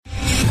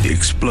The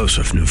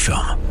explosive new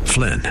film,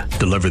 Flynn,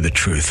 deliver the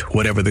truth,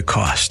 whatever the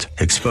cost,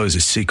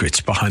 exposes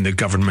secrets behind the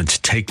government's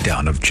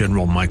takedown of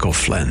General Michael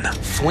Flynn.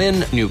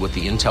 Flynn knew what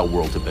the intel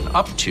world had been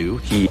up to.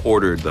 He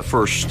ordered the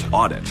first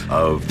audit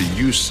of the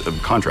use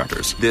of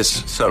contractors.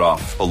 This set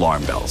off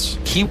alarm bells.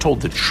 He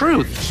told the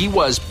truth. He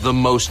was the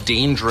most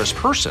dangerous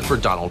person for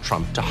Donald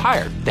Trump to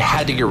hire. They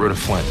had to get rid of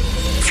Flynn.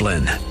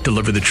 Flynn,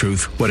 deliver the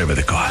truth, whatever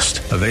the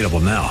cost. Available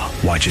now.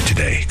 Watch it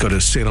today. Go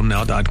to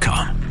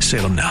salemnow.com.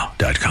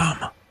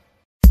 salemnow.com.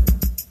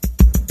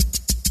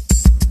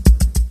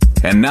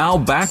 And now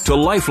back to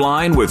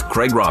Lifeline with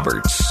Craig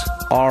Roberts.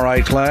 All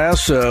right,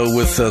 class,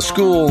 with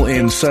school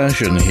in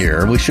session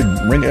here, we should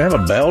have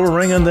a bell to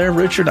ring in there,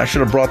 Richard? I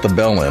should have brought the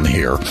bell in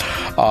here.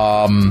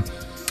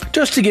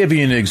 Just to give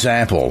you an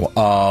example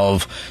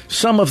of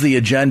some of the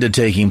agenda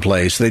taking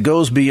place that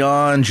goes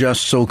beyond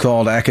just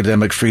so-called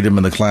academic freedom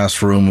in the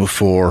classroom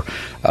for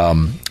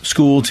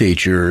school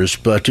teachers,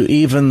 but to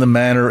even the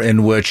manner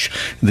in which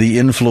the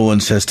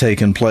influence has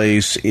taken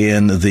place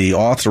in the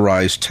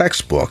authorized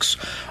textbooks.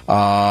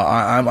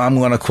 I'm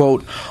going to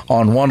quote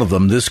on one of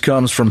them. This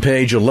comes from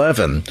page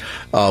 11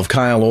 of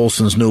Kyle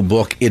Olson's new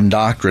book,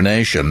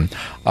 Indoctrination,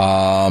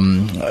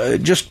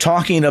 just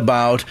talking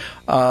about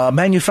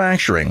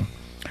manufacturing.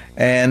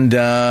 And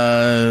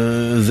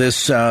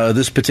this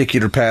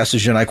particular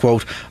passage, and I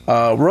quote,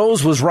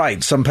 Rose was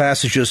right. Some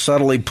passages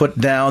subtly put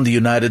down the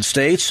United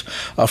States.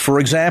 For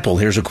example,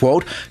 here's a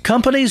quote,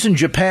 companies in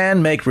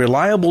Japan make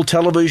reliable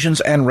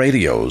televisions and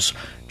radios.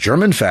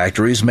 German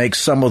factories make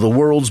some of the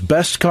world's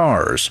best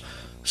cars.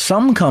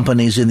 Some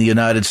companies in the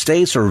United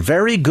States are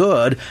very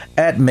good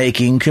at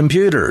making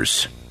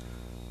computers.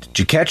 Did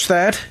you catch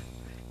that?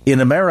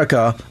 In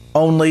America,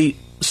 only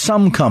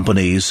some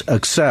companies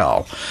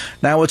excel.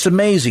 Now, it's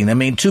amazing. I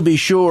mean, to be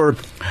sure,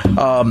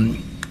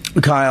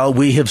 Kyle,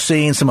 we have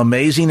seen some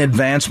amazing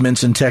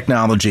advancements in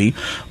technology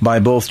by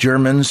both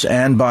Germans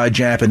and by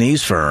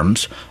Japanese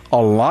firms.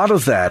 A lot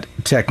of that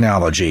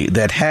technology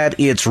that had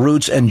its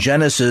roots and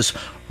genesis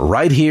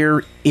right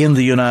here in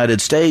the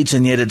United States,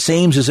 and yet it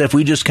seems as if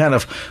we kind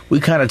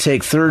of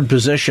take third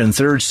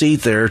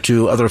seat there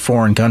to other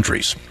foreign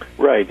countries.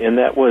 Right, and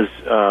that was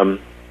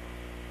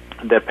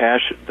that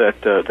passage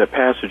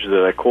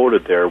that I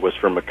quoted there was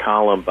from a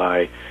column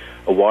by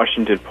a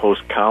Washington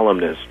Post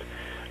columnist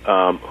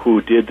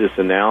who did this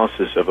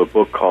analysis of a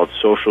book called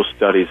Social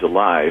Studies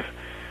Alive,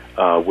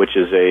 which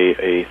is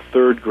a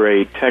third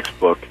grade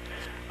textbook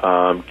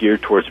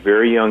geared towards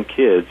very young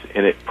kids,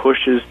 and it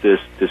pushes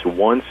this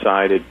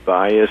one-sided,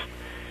 biased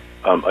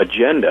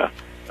agenda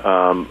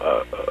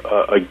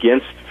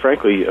against,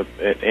 frankly, an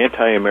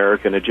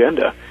anti-American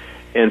agenda.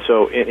 And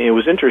so it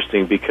was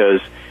interesting because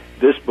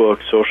this book,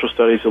 Social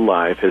Studies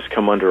Alive, has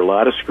come under a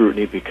lot of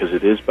scrutiny because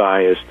it is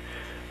biased.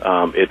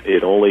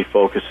 It only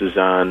focuses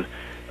on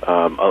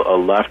a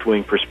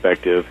left-wing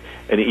perspective,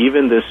 and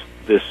even this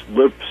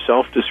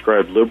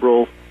self-described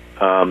liberal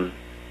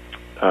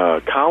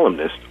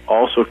columnist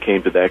also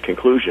came to that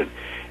conclusion.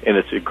 And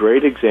it's a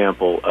great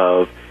example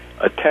of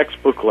a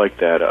textbook like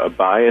that, a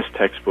biased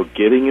textbook,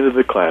 getting into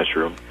the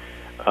classroom,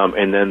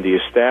 and then the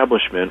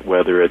establishment,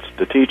 whether it's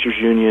the teachers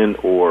union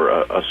or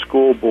a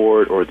school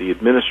board or the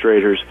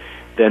administrators,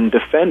 then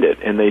defend it,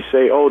 and they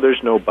say, "Oh,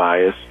 there's no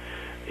bias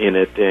in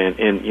it," and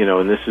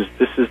this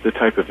is the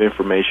type of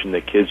information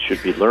that kids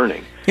should be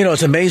learning. You know,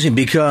 it's amazing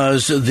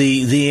because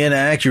the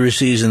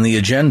inaccuracies in the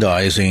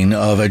agendizing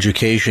of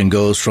education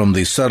goes from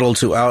the subtle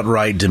to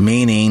outright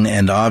demeaning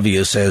and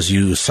obvious, as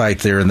you cite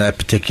there in that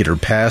particular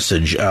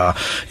passage.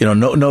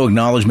 No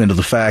acknowledgement of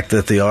the fact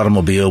that the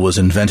automobile was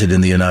invented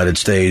in the United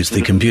States,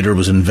 the computer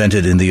was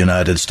invented in the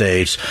United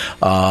States,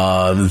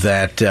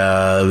 that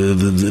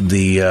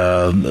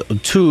the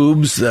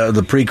tubes,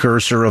 the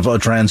precursor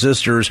of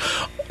transistors,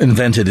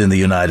 invented in the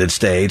United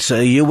States.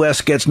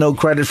 U.S. gets no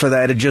credit for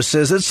that. It just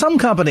says that some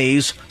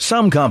companies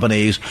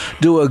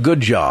do a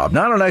good job.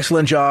 Not an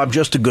excellent job,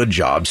 just a good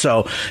job.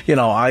 So,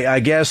 I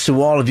guess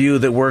to all of you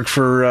that work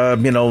for,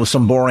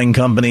 some boring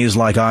companies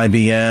like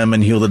IBM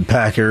and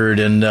Hewlett-Packard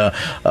and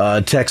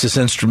Texas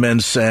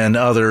Instruments and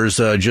others,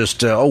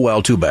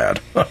 too bad.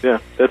 Yeah,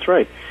 that's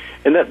right.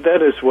 And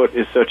that is what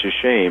is such a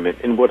shame.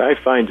 And what I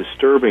find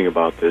disturbing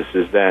about this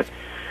is that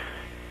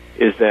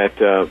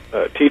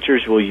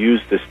teachers will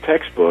use this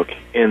textbook,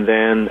 and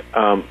then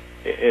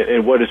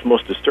and what is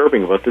most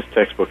disturbing about this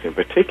textbook in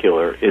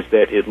particular is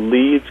that it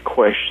leads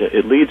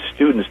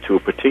students to a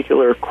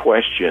particular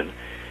question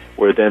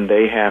where then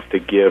they have to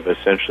give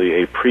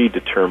essentially a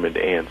predetermined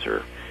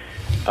answer,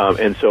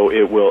 and so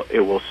it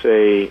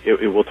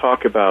will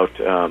talk about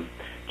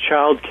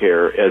child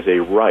care as a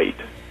right,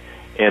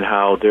 and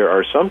how there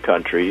are some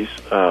countries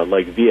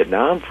like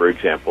Vietnam, for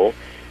example,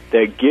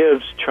 that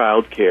gives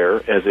child care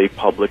as a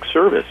public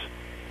service.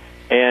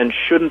 And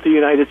shouldn't the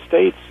United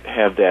States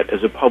have that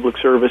as a public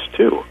service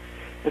too?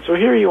 And so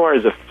here you are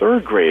as a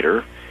third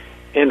grader,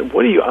 and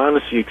what do you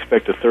honestly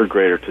expect a third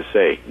grader to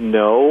say?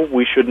 No,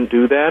 we shouldn't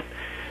do that.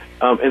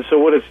 And so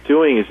what it's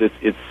doing is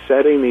it's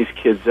setting these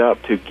kids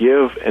up to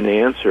give an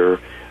answer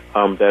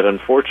that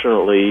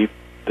unfortunately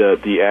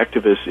the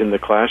activists in the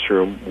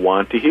classroom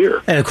want to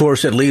hear. And, of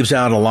course, it leaves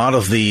out a lot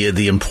of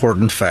the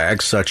important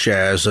facts, such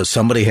as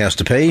somebody has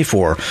to pay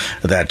for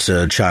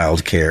that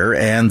child care,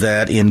 and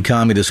that in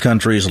communist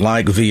countries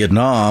like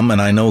Vietnam,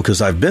 and I know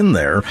because I've been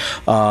there,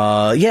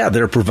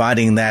 they're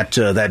providing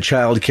that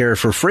child care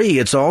for free.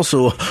 It's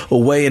also a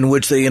way in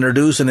which they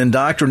introduce and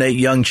indoctrinate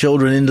young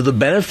children into the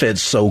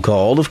benefits,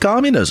 so-called, of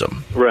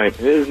communism. Right.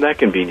 Isn't that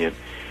convenient?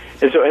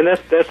 And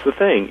that's the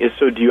thing, is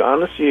so do you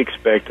honestly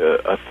expect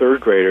a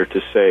third grader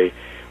to say,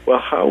 well,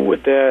 how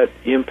would that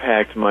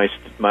impact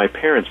my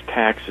parents'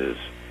 taxes?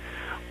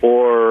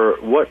 Or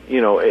what,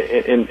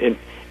 and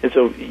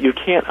so you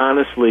can't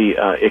honestly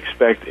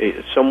expect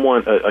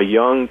a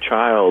young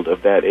child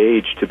of that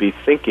age to be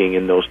thinking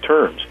in those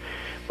terms.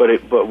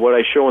 But what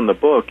I show in the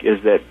book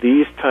is that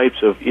these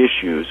types of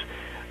issues,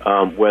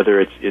 whether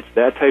it's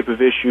that type of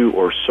issue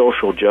or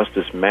social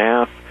justice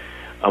math,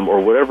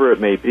 or whatever it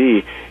may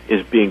be,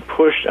 is being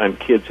pushed on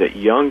kids at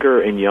younger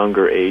and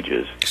younger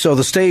ages. So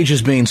the stage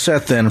is being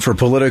set then for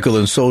political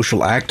and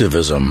social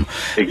activism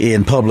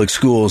in public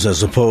schools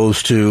as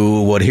opposed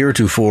to what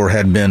heretofore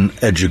had been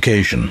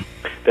education.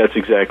 That's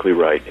exactly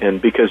right.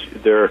 And because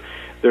there's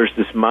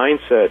this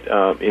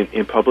mindset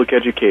in public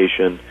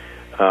education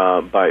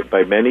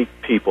by many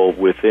people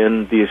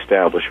within the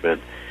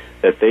establishment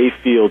that they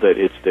feel that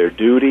it's their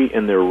duty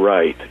and their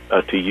right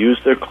to use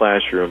their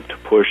classroom to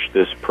push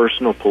this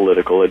personal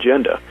political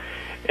agenda.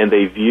 And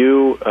they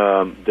view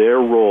their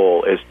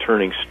role as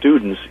turning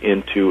students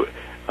into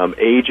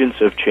agents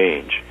of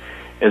change.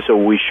 And so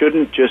we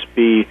shouldn't just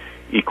be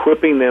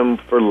equipping them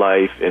for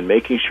life and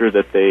making sure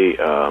that they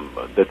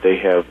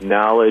have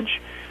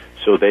knowledge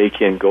so they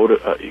can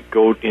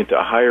go into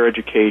a higher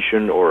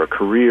education or a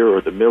career or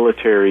the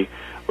military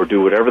or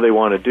do whatever they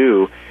want to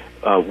do.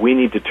 We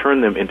need to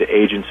turn them into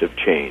agents of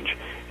change.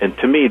 And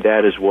to me,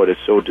 that is what is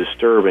so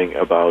disturbing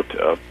about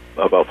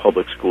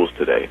public schools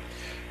today.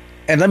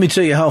 And let me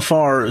tell you how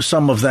far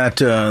some of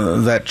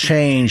that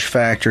change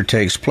factor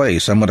takes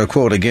place. I'm going to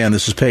quote again.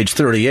 This is page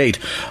 38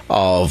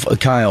 of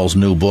Kyle's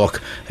new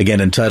book, again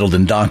entitled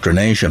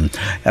Indoctrination.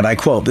 And I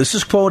quote, this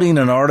is quoting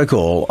an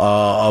article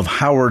of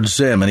Howard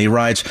Zinn, and he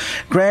writes,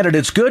 granted,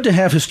 it's good to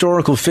have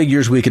historical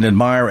figures we can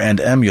admire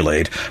and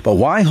emulate, but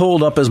why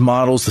hold up as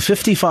models the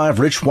 55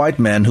 rich white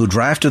men who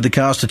drafted the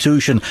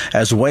Constitution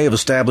as a way of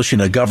establishing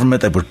a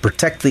government that would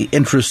protect the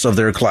interests of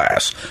their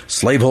class,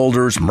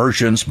 slaveholders,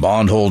 merchants,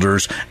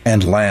 bondholders,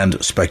 and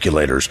land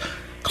speculators,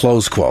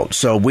 close quote.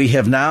 So we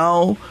have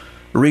now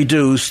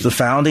reduced the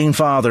founding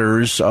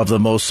fathers of the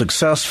most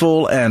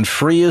successful and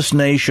freest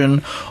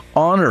nation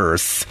on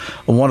earth,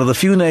 one of the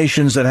few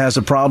nations that has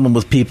a problem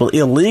with people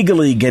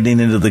illegally getting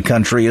into the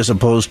country as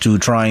opposed to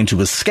trying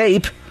to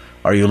escape.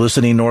 Are you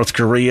listening? North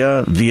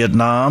Korea,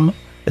 Vietnam,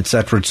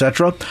 etc.,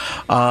 etc.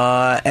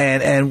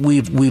 And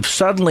we've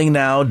suddenly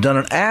now done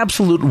an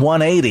absolute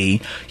 180.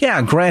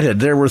 Yeah, granted,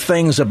 there were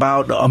things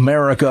about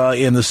America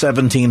in the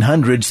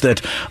 1700s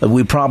that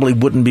we probably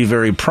wouldn't be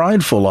very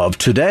prideful of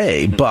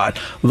today, but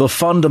the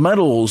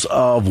fundamentals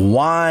of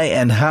why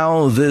and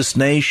how this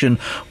nation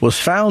was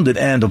founded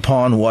and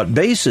upon what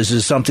basis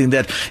is something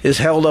that is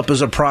held up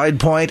as a pride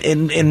point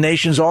in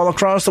nations all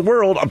across the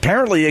world,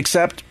 apparently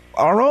except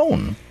our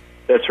own.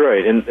 That's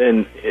right,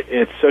 and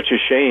it's such a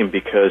shame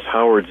because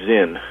Howard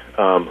Zinn,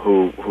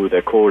 who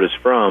that quote is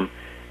from,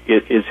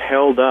 it is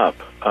held up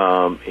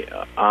in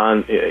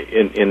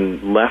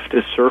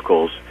leftist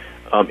circles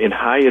in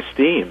high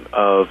esteem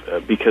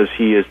because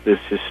he is this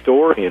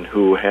historian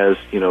who has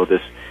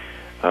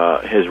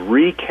has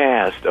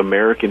recast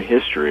American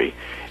history,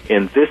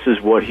 and this is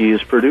what he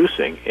is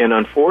producing. And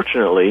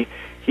unfortunately,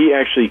 he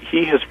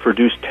has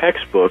produced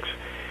textbooks.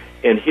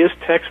 And his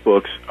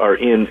textbooks are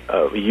in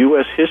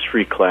U.S.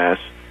 history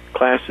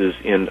classes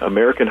in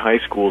American high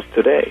schools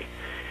today.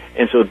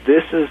 And so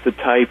this is the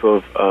type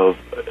of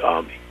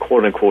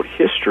quote-unquote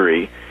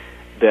history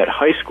that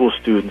high school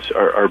students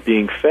are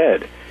being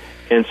fed.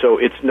 And so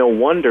it's no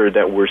wonder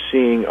that we're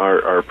seeing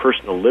our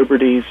personal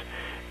liberties,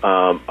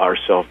 our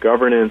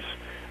self-governance,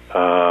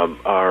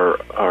 our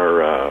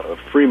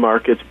free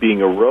markets being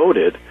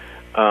eroded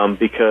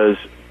because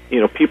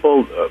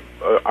people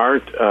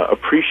aren't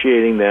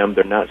appreciating them.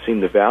 They're not seeing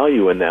the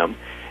value in them,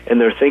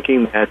 and they're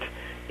thinking that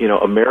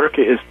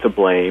America is to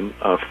blame,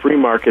 free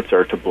markets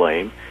are to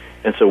blame,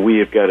 and so we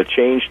have got to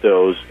change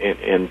those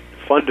and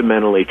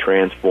fundamentally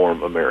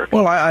transform America.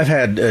 Well, I've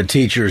had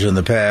teachers in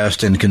the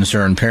past and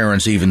concerned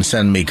parents even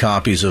send me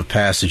copies of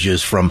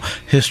passages from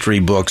history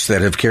books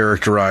that have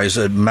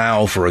characterized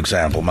Mao, for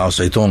example, Mao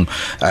Zedong,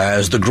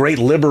 as the great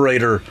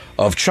liberator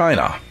of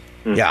China.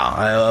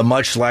 Yeah,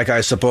 much like,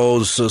 I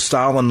suppose,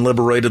 Stalin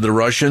liberated the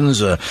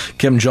Russians,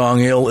 Kim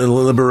Jong-il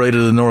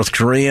liberated the North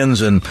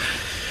Koreans, and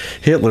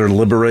Hitler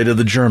liberated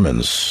the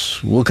Germans.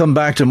 We'll come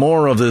back to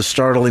more of this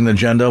startling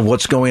agenda of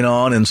what's going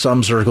on in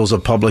some circles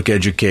of public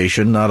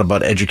education, not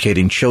about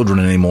educating children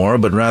anymore,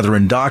 but rather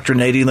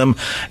indoctrinating them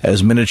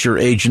as miniature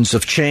agents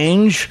of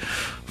change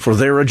for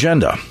their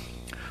agenda.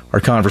 Our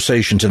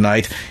conversation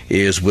tonight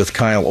is with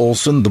Kyle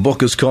Olson. The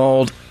book is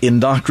called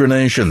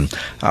Indoctrination: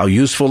 How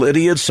Useful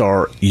Idiots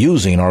Are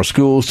Using Our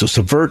Schools to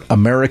Subvert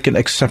American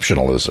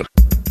Exceptionalism.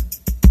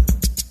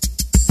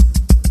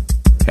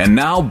 And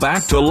now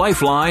back to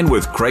Lifeline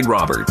with Craig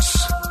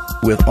Roberts.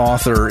 With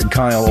author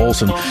Kyle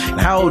Olson.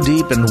 How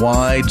deep and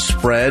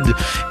widespread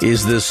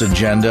is this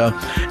agenda?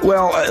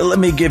 Well, let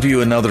me give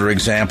you another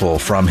example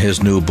from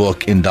his new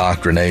book,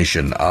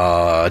 Indoctrination,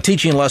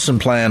 teaching lesson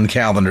plan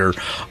calendar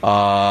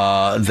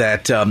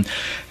that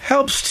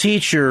helps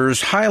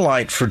teachers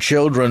highlight for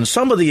children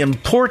some of the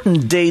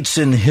important dates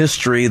in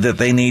history that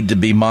they need to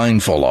be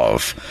mindful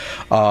of.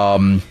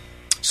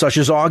 Such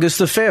as August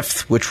the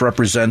 5th, which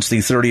represents the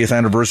 30th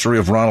anniversary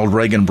of Ronald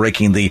Reagan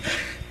breaking the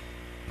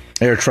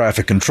Air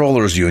Traffic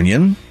Controllers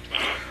Union,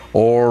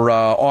 or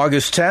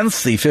August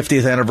 10th, the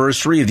 50th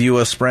anniversary of the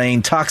U.S.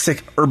 spraying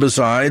toxic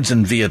herbicides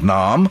in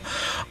Vietnam.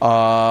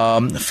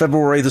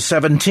 February the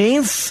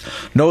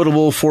 17th,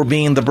 notable for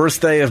being the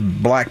birthday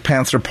of Black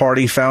Panther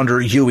Party founder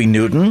Huey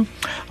Newton.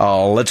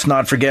 Let's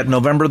not forget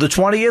November the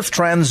 20th,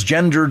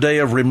 Transgender Day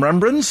of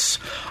Remembrance.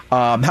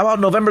 How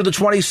about November the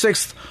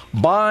 26th,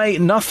 Buy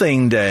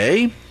Nothing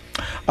Day?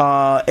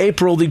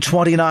 April the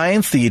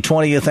 29th, the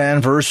 20th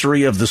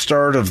anniversary of the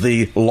start of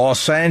the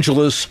Los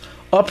Angeles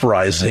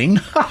uprising.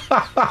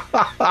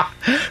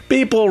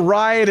 People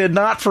rioted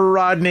not for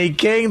Rodney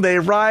King, they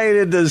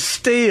rioted to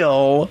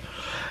steal,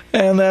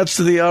 and that's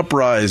the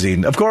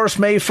uprising. Of course,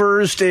 May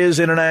 1st is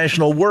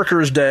International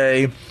Workers'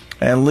 Day,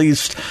 and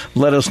least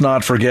let us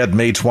not forget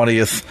May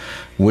 20th,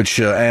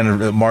 which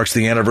marks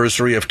the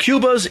anniversary of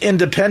Cuba's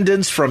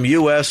independence from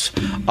U.S.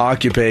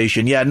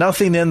 occupation. Yeah,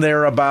 nothing in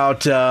there about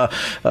the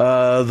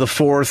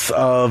 4th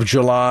of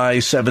July,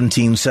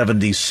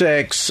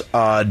 1776.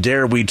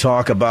 Dare we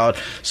talk about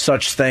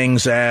such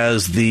things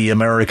as the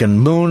American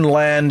moon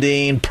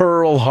landing,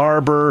 Pearl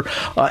Harbor,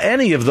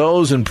 any of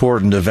those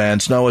important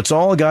events? No, it's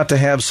all got to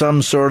have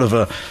some sort of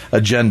a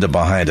agenda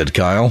behind it,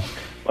 Kyle.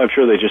 I'm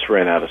sure they just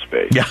ran out of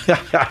space.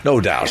 Yeah,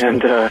 no doubt.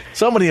 And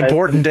so many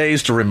important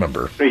days to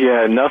remember.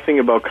 Yeah, nothing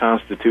about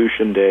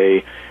Constitution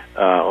Day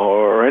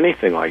or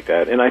anything like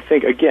that. And I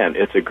think, again,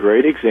 it's a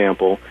great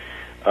example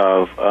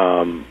of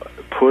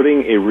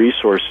putting a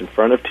resource in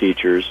front of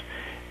teachers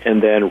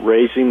and then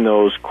raising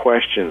those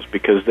questions,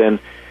 because then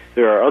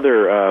there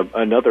are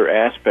another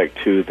aspect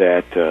to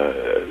that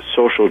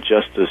social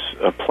justice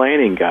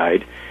planning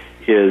guide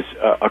is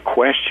a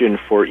question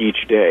for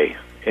each day.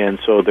 And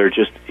so they're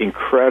just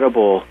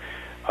incredible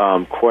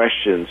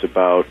questions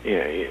about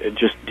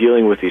just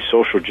dealing with these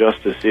social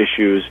justice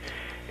issues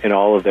and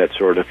all of that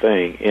sort of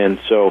thing. And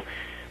so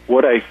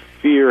what I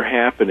fear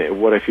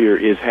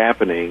is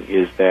happening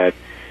is that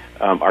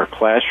our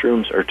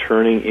classrooms are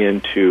turning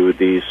into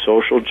these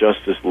social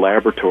justice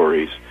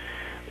laboratories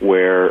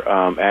where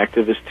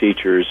activist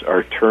teachers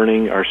are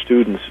turning our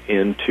students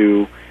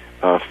into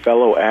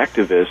fellow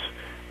activists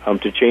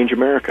to change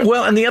America.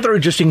 Well, and the other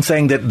interesting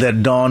thing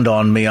that dawned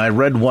on me, I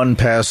read one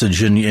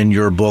passage in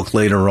your book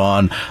later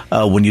on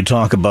when you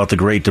talk about the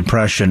Great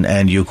Depression,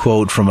 and you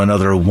quote from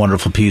another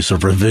wonderful piece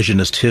of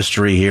revisionist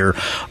history here,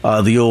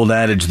 the old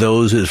adage,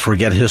 those who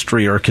forget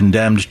history are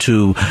condemned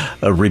to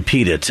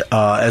repeat it.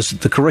 As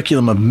the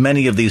curriculum of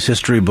many of these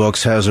history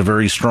books has a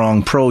very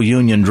strong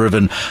pro-union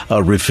driven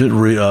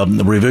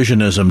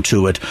revisionism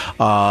to it.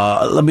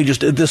 Let me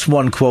just, this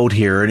one quote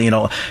here,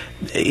 and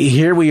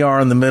here we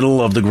are in the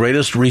middle of the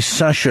greatest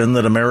recession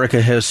that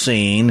America has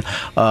seen,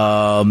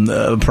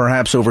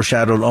 perhaps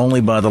overshadowed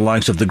only by the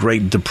likes of the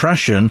Great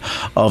Depression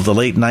of the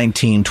late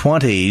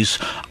 1920s.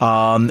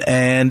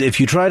 And if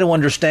you try to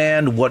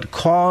understand what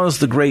caused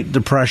the Great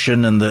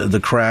Depression and the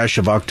crash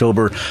of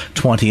October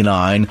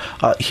 29,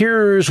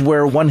 here's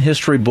where one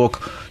history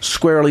book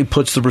squarely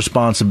puts the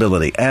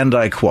responsibility, and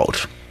I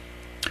quote,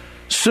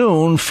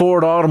 "Soon,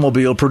 Ford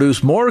Automobile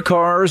produced more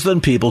cars than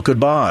people could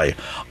buy.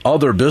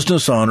 Other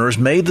business owners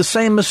made the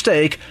same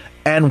mistake,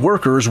 and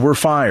workers were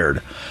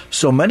fired.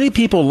 So many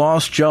people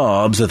lost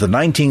jobs that the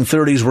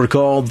 1930s were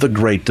called the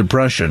Great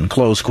Depression,"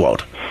 close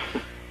quote.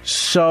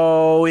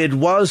 So it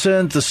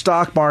wasn't the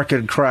stock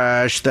market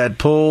crash that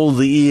pulled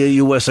the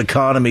U.S.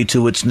 economy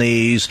to its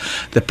knees,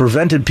 that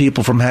prevented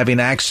people from having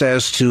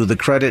access to the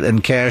credit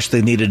and cash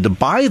they needed to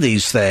buy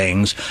these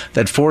things,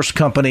 that forced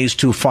companies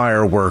to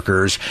fire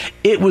workers.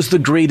 It was the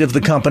greed of the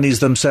companies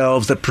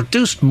themselves that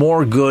produced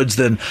more goods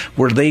than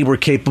they were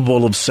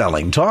capable of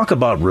selling. Talk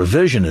about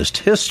revisionist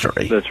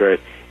history. That's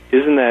right.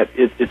 Isn't that,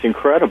 it's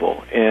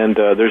incredible. And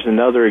there's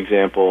another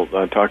example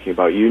talking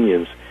about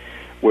unions,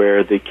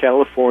 where the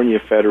California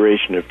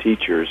Federation of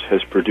Teachers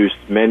has produced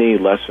many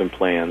lesson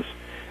plans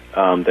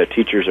that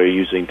teachers are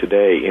using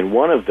today. And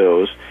one of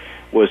those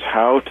was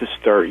how to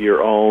start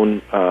your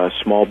own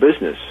small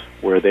business,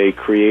 where they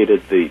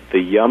created the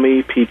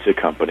Yummy Pizza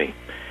Company,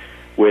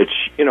 which,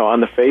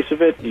 on the face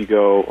of it, you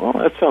go,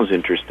 oh, that sounds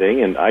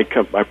interesting. And I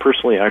come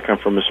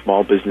from a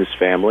small business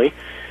family,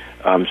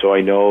 so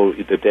I know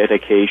the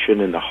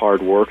dedication and the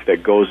hard work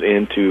that goes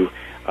into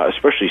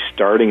especially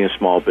starting a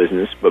small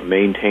business, but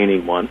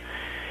maintaining one.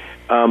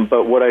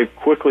 But what I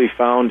quickly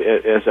found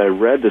as I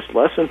read this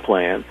lesson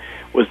plan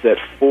was that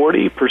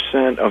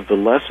 40% of the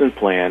lesson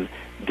plan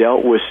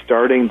dealt with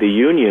starting the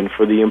union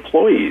for the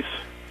employees.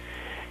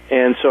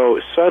 And so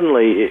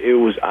suddenly it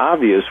was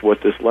obvious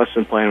what this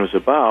lesson plan was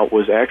about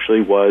was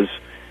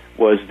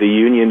the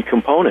union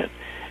component.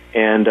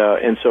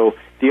 And so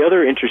the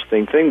other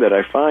interesting thing that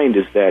I find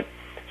is that,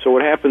 so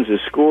what happens is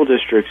school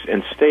districts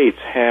and states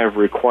have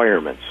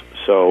requirements.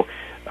 So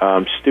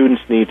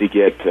students need to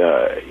get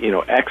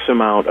X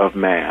amount of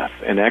math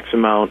and X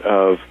amount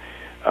of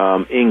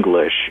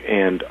English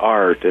and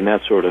art and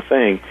that sort of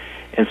thing.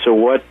 And so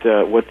what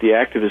the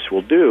activists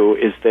will do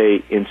is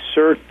they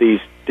insert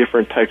these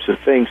different types of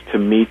things to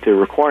meet their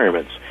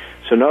requirements.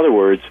 So in other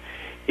words,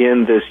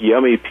 in this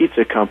Yummy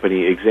Pizza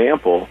Company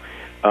example,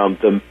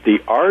 the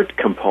art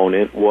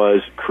component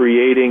was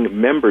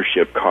creating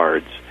membership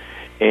cards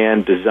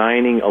and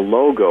designing a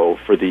logo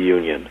for the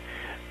union.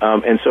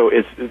 And so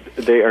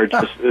they're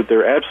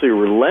absolutely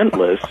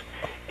relentless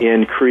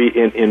in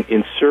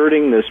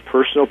inserting this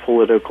personal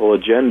political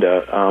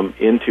agenda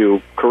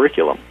into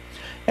curriculum.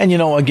 And,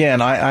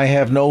 again, I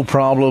have no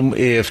problem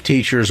if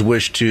teachers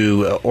wish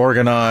to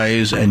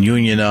organize and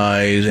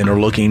unionize and are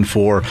looking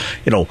for,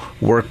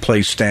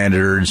 workplace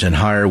standards and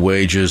higher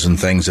wages and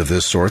things of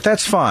this sort.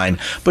 That's fine.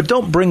 But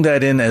don't bring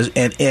that in as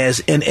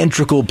an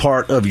integral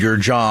part of your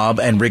job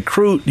and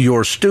recruit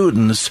your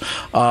students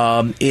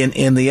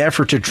in the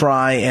effort to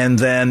try and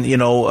then,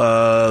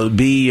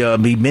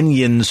 be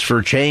minions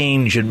for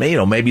change. And,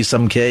 maybe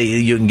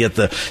you can get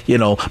the,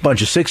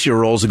 bunch of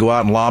 6-year-olds to go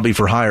out and lobby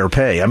for higher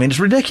pay. I mean, it's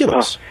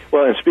ridiculous.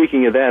 Well, and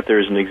speaking of that,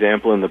 there's an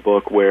example in the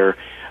book where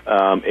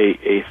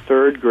a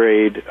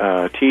third-grade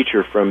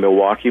teacher from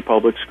Milwaukee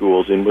Public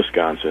Schools in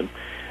Wisconsin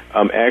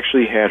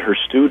actually had her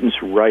students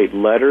write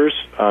letters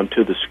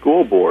to the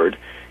school board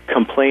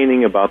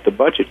complaining about the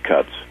budget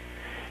cuts.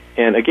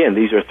 And again,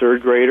 these are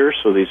third graders,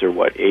 so these are,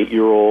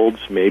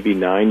 8-year-olds, maybe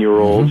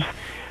 9-year-olds.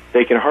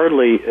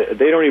 Mm-hmm.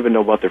 They don't even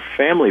know about their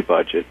family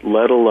budget,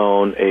 let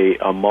alone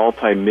a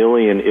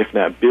multi-million, if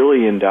not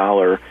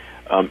billion-dollar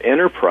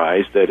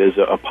enterprise that is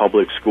a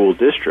public school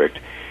district.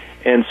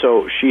 And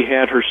so she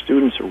had her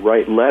students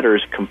write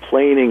letters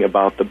complaining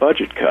about the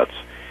budget cuts.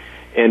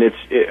 And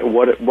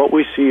what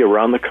we see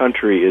around the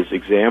country is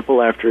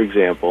example after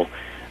example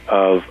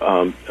of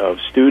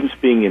students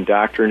being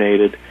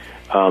indoctrinated,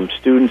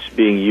 students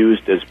being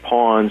used as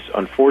pawns,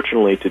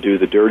 unfortunately, to do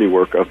the dirty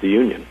work of the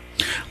union.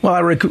 Well, I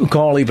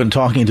recall even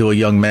talking to a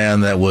young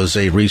man that was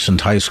a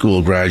recent high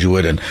school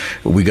graduate, and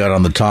we got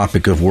on the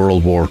topic of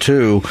World War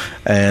II,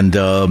 and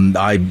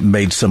I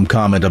made some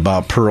comment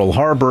about Pearl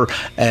Harbor,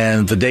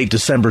 and the date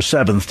December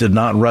 7th did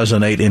not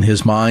resonate in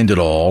his mind at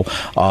all.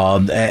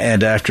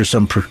 And after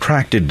some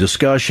protracted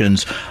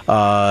discussions,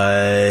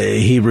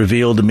 he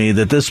revealed to me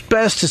that as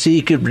best as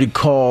he could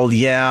recall,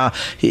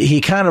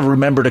 he kind of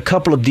remembered a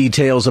couple of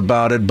details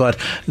about it, but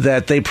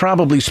that they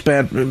probably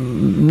spent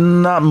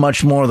not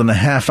much more than a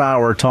half hour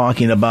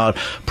talking about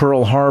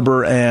Pearl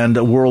Harbor and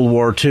World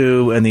War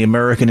II and the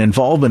American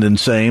involvement in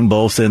same,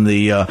 both in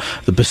the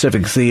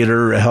Pacific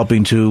Theater,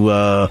 helping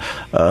to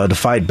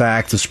fight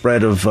back the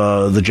spread of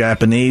the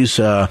Japanese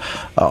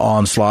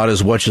onslaught,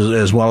 as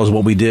well as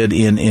what we did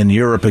in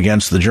Europe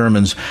against the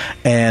Germans,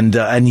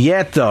 and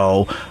yet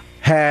though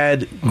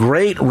had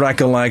great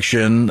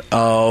recollection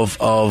of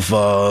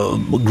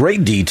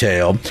great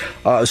detail,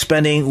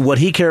 spending what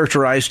he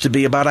characterized to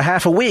be about a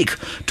half a week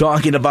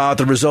talking about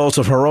the results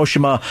of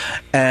Hiroshima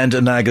and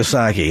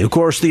Nagasaki. Of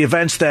course, the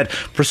events that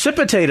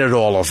precipitated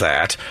all of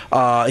that,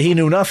 he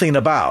knew nothing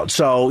about.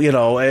 So,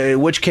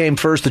 which came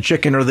first, the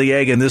chicken or the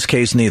egg? In this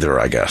case, neither,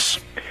 I guess.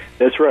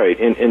 That's right.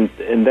 And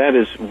that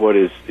is what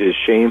is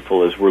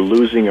shameful, is we're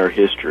losing our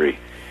history.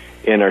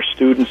 And our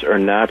students are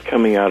not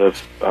coming out of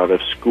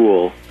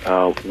school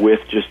with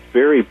just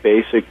very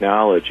basic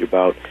knowledge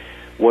about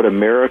what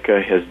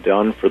America has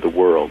done for the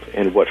world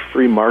and what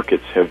free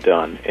markets have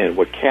done and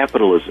what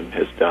capitalism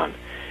has done.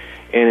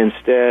 And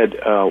instead,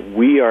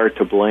 we are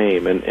to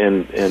blame.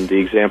 And the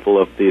example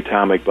of the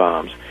atomic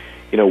bombs,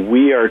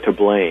 we are to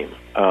blame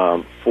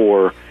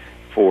for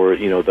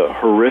the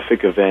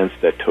horrific events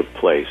that took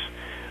place.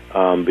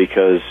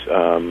 Because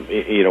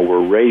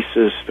we're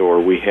racist,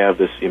 or we have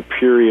this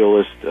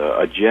imperialist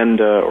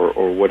agenda,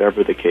 or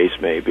whatever the case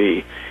may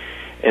be.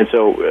 And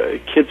so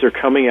kids are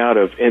coming out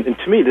of, and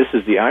to me this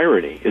is the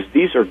irony, is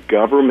these are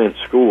government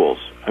schools.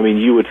 I mean,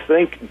 you would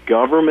think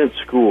government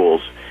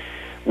schools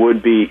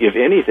would be, if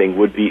anything,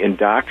 would be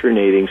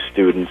indoctrinating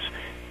students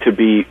to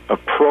be a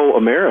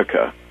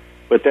pro-America,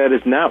 but that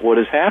is not what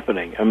is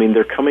happening. I mean,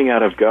 they're coming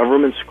out of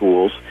government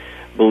schools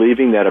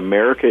believing that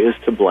America is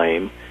to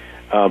blame,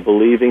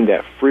 believing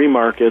that free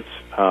markets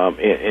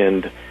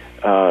and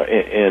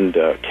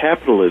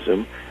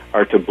capitalism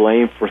are to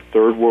blame for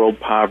third world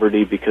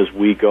poverty because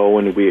we go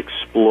and we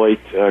exploit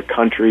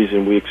countries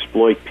and we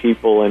exploit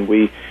people and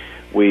we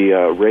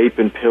rape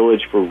and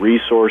pillage for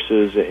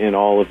resources and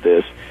all of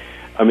this.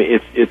 I mean,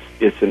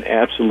 it's an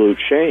absolute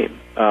shame,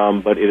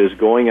 but it is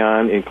going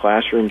on in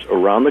classrooms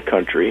around the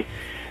country.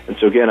 And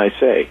so again, I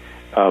say,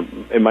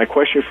 And my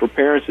question for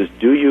parents is,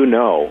 do you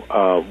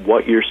know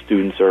what your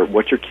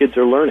kids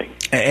are learning?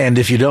 And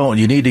if you don't,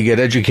 you need to get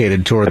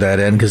educated toward that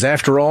end, because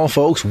after all,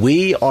 folks,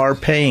 we are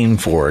paying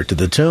for it to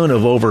the tune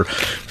of over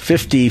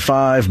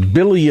 $55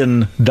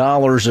 billion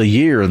a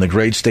year in the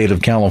great state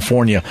of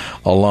California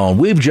alone.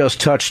 We've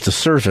just touched the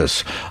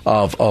surface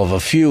of a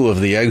few of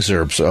the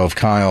excerpts of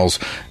Kyle's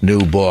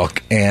new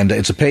book, and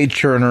it's a page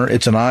turner,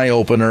 it's an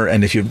eye-opener,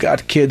 and if you've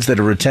got kids that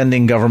are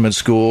attending government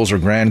schools or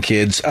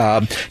grandkids,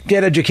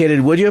 get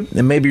educated, would you?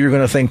 And maybe you're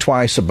going to think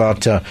twice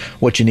about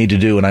what you need to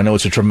do, and I know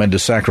it's a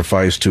tremendous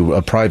sacrifice to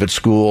a private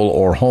school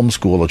or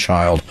homeschool a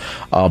child,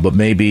 but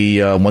maybe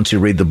once you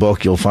read the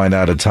book, you'll find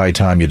out it's high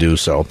time you do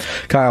so.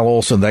 Kyle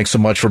Olson, thanks so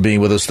much for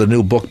being with us. The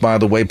new book, by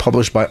the way,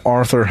 published by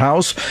Arthur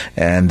House,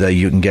 and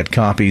you can get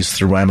copies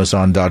through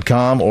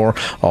Amazon.com or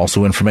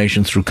also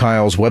information through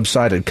Kyle's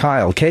website at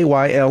Kyle,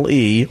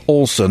 K-Y-L-E,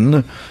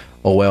 Olson,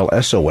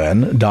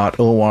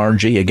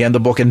 OLSON.org. Again, the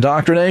book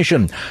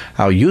Indoctrination,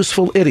 How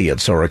Useful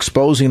Idiots Are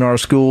Exposing Our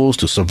Schools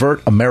to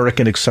Subvert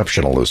American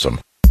Exceptionalism.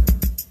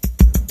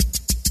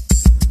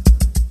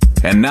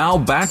 And now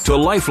back to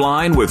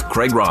Lifeline with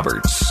Craig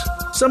Roberts.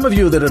 Some of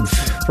you that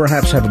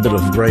perhaps have a bit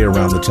of gray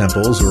around the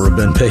temples or have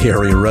been Bay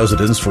Area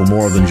residents for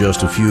more than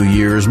just a few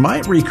years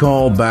might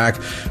recall back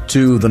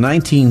to the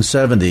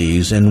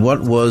 1970s and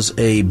what was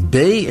a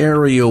Bay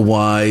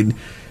Area-wide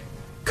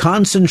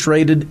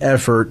concentrated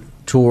effort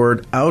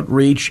toward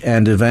outreach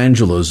and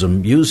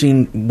evangelism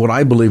using what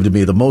I believe to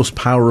be the most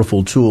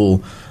powerful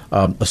tool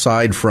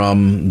aside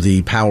from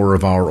the power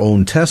of our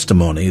own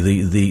testimony,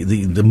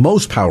 the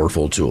most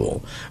powerful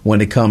tool when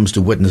it comes to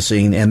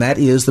witnessing, and that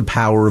is the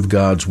power of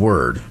God's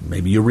Word.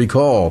 Maybe you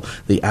recall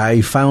the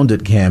I Found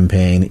It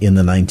campaign in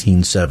the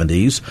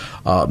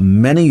 1970s.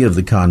 Many of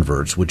the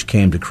converts which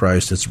came to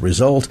Christ as a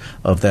result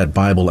of that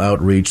Bible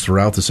outreach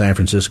throughout the San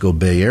Francisco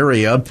Bay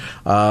Area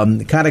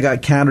kind of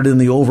got counted in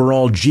the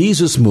overall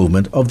Jesus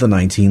movement of the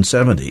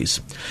 1970s.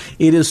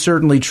 It is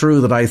certainly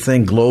true that I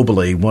think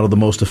globally one of the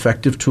most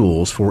effective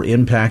tools for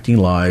impacting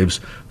lives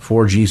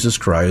for Jesus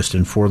Christ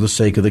and for the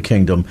sake of the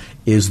kingdom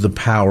is the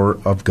power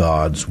of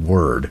God's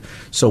Word.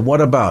 So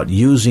what about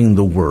using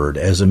the Word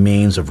as a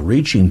means of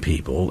reaching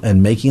people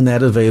and making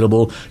that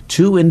available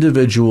to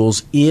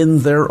individuals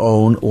in their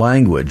own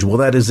language? Well,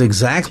 that is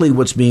exactly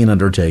what's being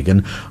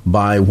undertaken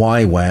by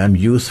YWAM,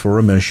 Youth for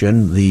a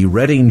Mission. The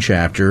Redding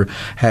chapter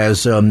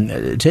has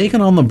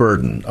taken on the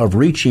burden of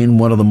reaching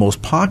one of the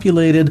most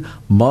populated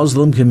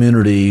Muslim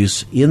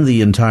communities in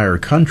the entire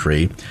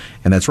country,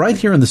 and that's right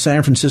here in the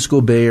San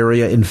Francisco Bay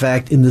Area. In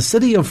fact, in the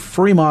city of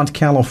Fremont,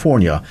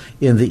 California,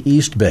 in the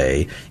East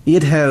Bay,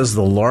 it has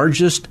the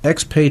largest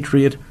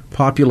expatriate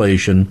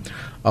population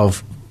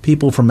of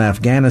people from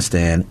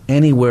Afghanistan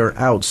anywhere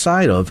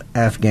outside of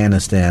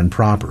Afghanistan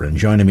proper. And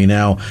joining me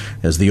now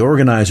as the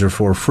organizer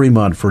for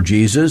Fremont for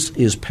Jesus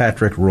is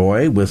Patrick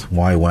Roy with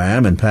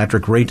YWAM. And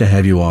Patrick, great to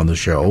have you on the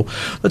show.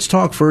 Let's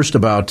talk first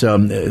about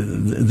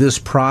this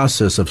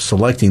process of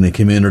selecting the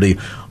community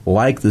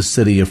like the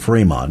city of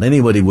Fremont.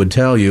 Anybody would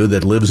tell you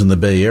that lives in the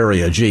Bay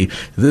Area, gee,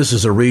 this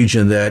is a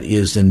region that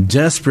is in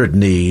desperate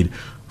need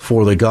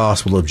for the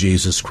gospel of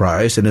Jesus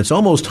Christ, and it's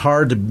almost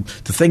hard to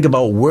think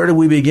about where do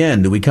we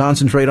begin. Do we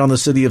concentrate on the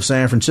city of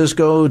San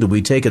Francisco? Do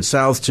we take it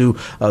south to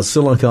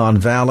Silicon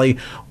Valley?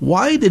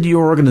 Why did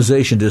your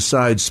organization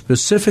decide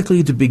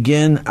specifically to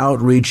begin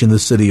outreach in the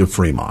city of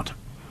Fremont?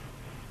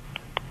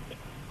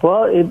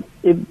 Well,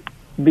 it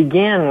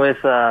began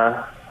with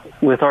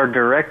our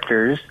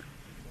directors,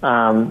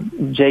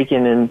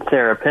 Jakin and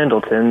Sarah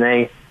Pendleton.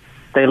 They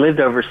lived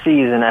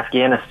overseas in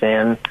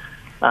Afghanistan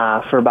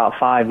for about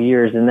 5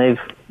 years, and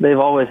they've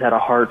always had a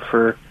heart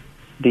for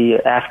the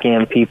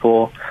Afghan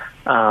people,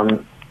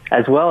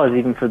 as well as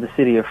even for the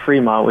city of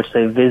Fremont, which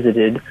they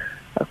visited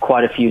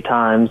quite a few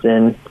times.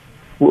 And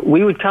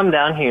we would come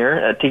down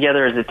here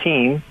together as a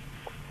team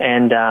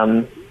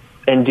and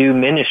do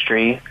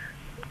ministry.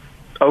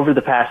 Over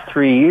the past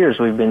 3 years,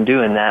 we've been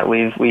doing that.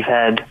 We've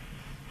had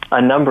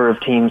a number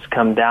of teams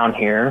come down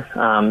here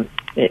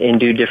and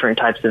do different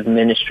types of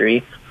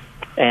ministry.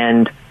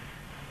 And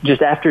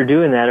just after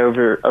doing that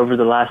over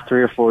the last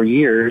 3 or 4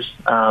 years,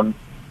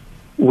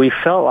 we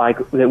felt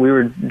like that we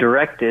were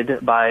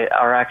directed by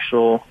our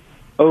actual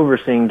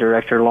overseeing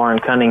director, Lauren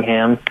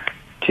Cunningham,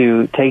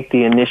 to take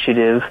the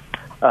initiative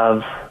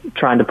of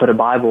trying to put a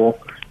Bible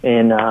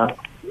in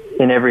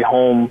every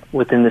home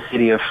within the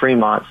city of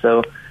Fremont.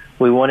 So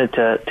we wanted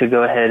to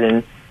go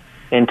ahead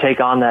and take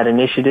on that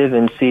initiative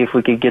and see if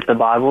we could get the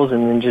Bibles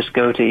and then just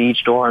go to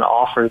each door and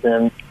offer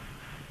them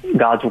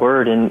God's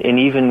Word, and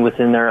even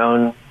within their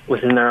own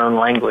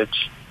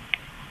language.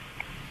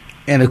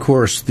 And, of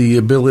course, the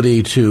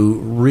ability to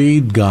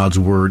read God's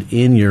Word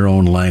in your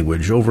own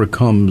language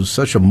overcomes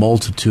such a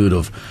multitude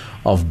of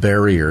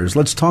barriers.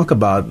 Let's talk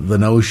about the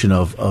notion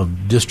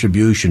of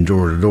distribution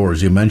door to door.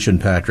 As you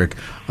mentioned, Patrick,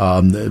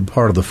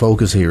 part of the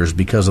focus here is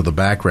because of the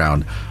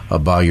background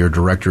by your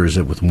directors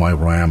with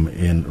YWAM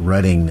in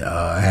Redding,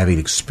 having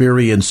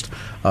experienced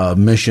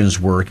missions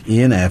work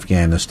in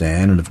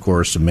Afghanistan, and of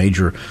course a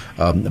major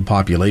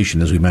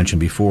population, as we mentioned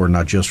before,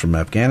 not just from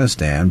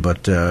Afghanistan,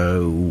 but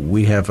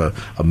we have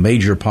a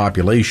major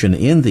population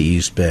in the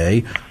East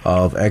Bay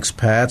of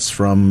expats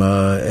from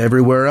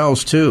everywhere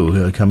else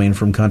too, coming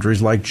from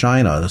countries like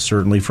China,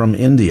 certainly from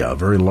India, a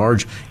very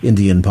large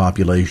Indian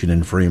population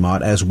in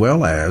Fremont, as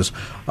well as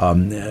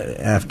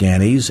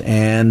Afghanis,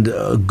 and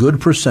a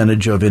good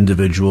percentage of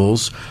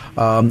individuals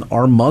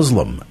are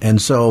Muslim.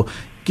 And so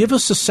give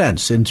us a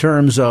sense in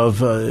terms of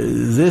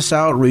this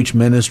outreach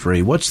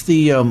ministry. What's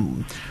the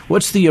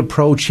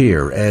approach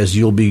here as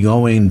you'll be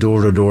going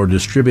door to door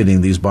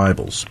distributing these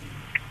Bibles?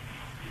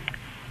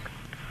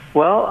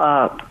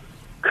 Well,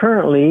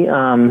 currently,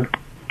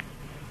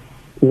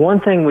 one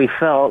thing we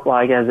felt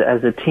like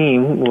as a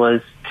team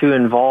was to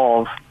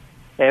involve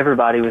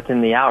everybody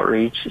within the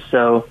outreach.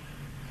 So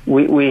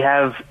we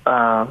have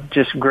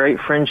just great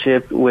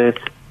friendship with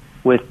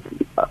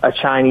a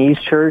Chinese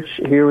church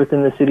here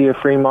within the city of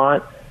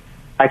Fremont,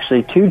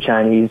 actually 2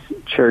 Chinese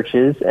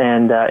churches,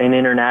 and an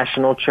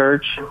international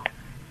church,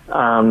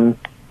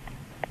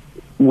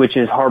 which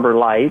is Harbor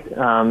Light.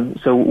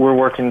 So we're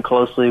working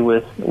closely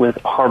with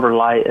Harbor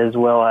Light as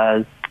well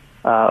as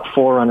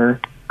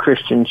Forerunner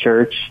Christian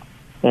Church,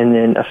 and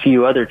then a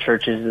few other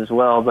churches as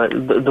well. But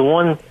the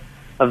one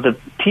of the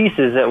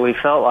pieces that we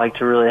felt like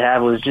to really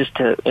have was just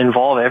to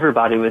involve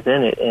everybody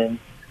within it, and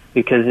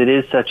because it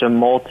is such a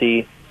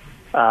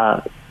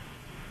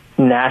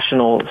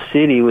national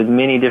city with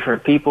many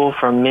different people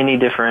from many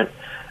different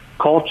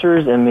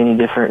cultures and many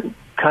different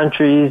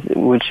countries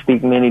which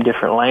speak many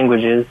different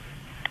languages.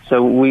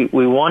 So we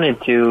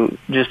wanted to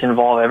just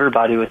involve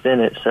everybody within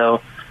it.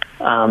 So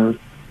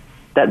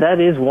that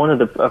is one of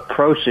the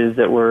approaches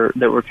that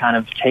we're kind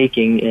of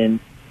taking, and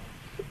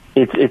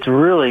it's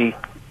really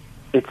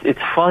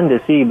it's fun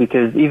to see,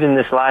 because even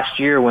this last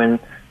year when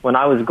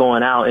I was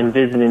going out and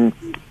visiting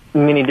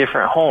many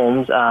different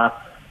homes, I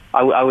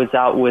was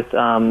out with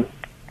a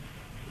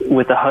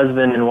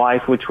husband and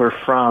wife which were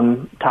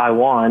from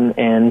Taiwan,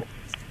 and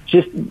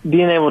just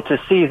being able to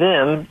see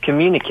them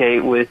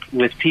communicate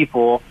with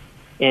people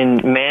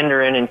in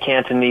Mandarin and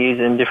Cantonese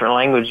and different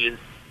languages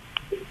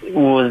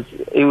was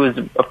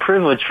a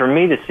privilege for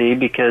me to see,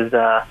 because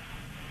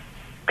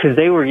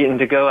they were getting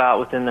to go out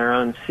within their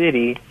own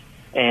city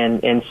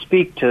and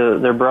speak to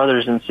their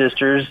brothers and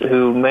sisters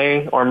who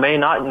may or may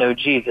not know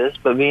Jesus,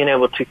 but being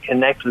able to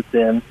connect with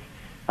them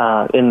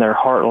in their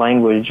heart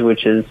language,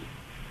 which is,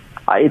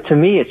 to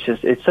me,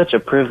 it's such a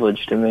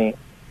privilege to me.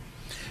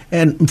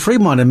 And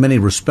Fremont, in many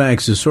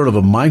respects, is sort of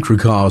a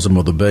microcosm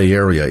of the Bay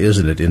Area,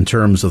 isn't it, in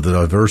terms of the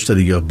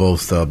diversity of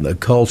both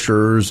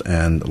cultures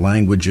and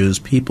languages,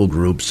 people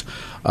groups.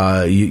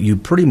 You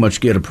pretty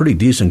much get a pretty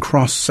decent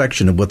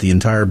cross-section of what the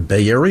entire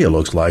Bay Area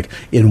looks like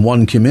in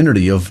one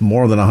community of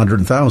more than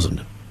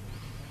 100,000.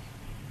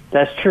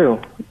 That's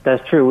true.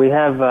 We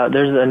have,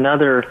 there's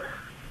another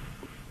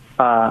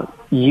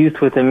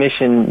Youth with a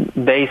Mission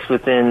base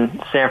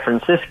within San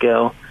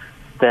Francisco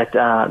that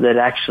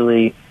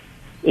actually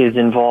is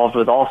involved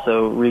with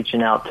also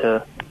reaching out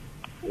to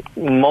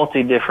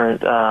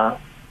multi-different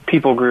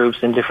people groups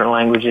in different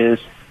languages,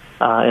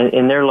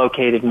 and they're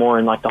located more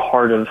in like the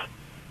heart of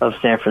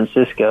San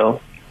Francisco.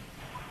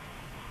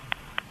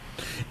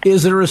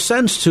 Is there a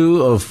sense,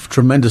 too, of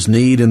tremendous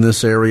need in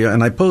this area?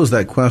 And I pose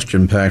that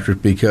question,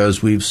 Patrick,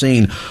 because we've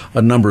seen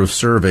a number of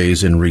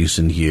surveys in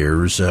recent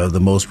years,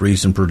 the most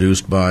recent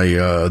produced by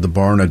the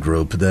Barna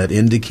Group, that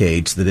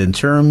indicates that in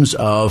terms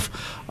of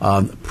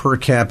per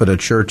capita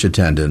church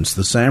attendance,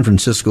 the San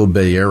Francisco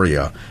Bay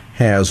Area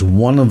has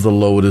one of the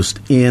lowest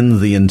in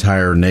the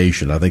entire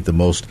nation. I think the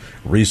most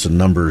recent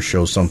numbers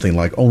show something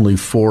like only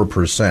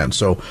 4%.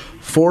 So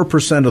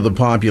 4% of the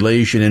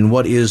population in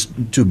what is,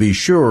 to be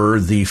sure,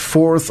 the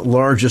 4th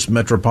largest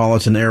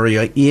metropolitan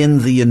area in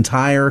the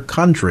entire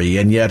country,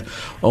 and yet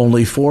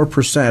only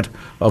 4%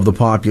 of the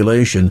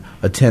population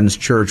attends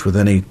church with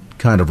any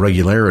kind of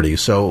regularity.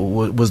 So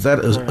was that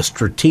a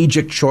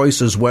strategic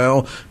choice as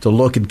well, to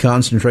look at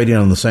concentrating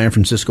on the San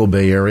Francisco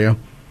Bay Area?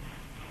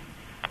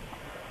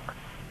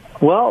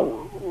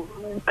 Well,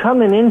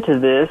 coming into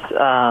this,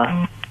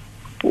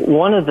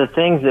 one of the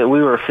things that we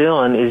were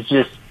feeling is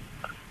just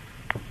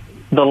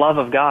the love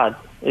of God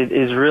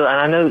is real. And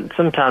I know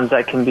sometimes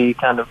that can be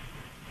kind of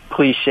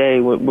cliche,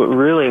 but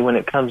really when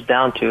it comes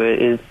down to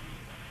it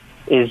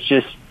is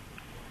just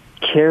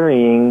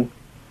carrying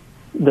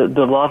the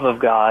love of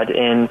God.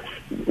 And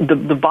the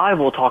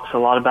Bible talks a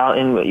lot about,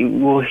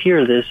 and we'll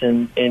hear this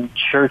in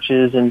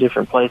churches and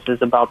different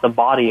places, about the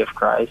body of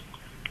Christ,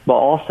 but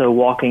also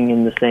walking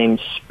in the same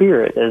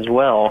spirit as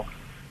well,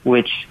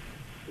 which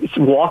is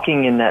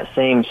walking in that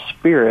same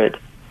spirit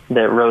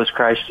that rose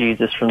Christ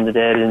Jesus from the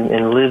dead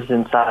and lives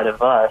inside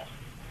of us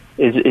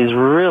is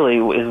really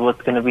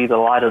what's going to be the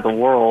light of the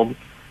world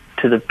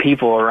to the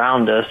people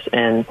around us.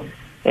 And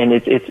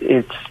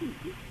it's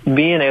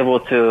being able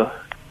to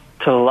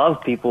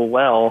love people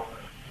well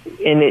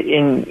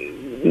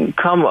and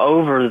come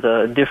over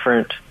the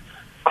different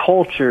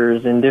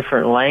cultures and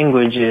different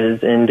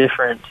languages and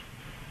different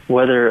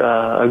whether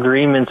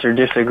agreements or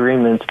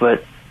disagreements,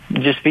 but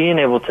just being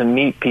able to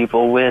meet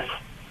people with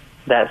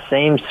that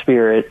same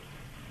spirit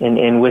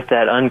and with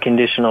that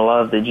unconditional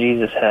love that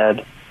Jesus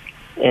had.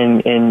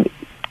 And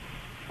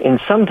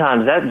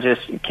sometimes that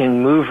just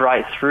can move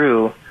right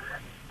through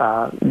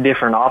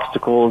different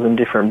obstacles and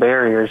different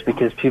barriers,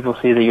 because people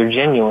see that you're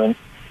genuine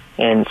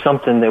and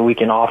something that we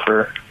can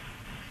offer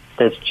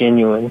that's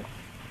genuine.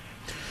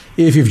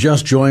 If you've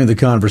just joined the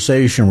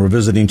conversation, we're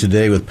visiting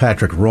today with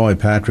Patrick Roy.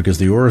 Patrick is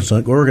the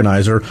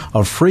organizer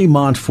of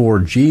Fremont for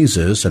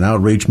Jesus, an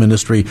outreach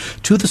ministry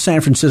to the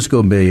San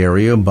Francisco Bay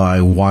Area by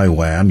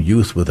YWAM,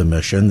 Youth with a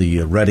Mission,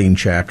 the Redding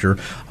chapter,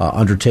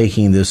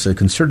 undertaking this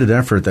concerted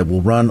effort that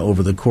will run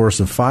over the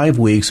course of 5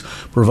 weeks,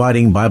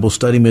 providing Bible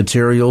study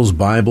materials,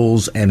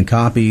 Bibles, and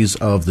copies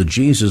of the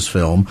Jesus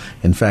film.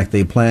 In fact,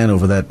 they plan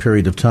over that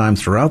period of time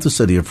throughout the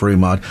city of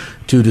Fremont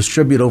to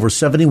distribute over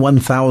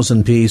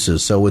 71,000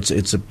 pieces. So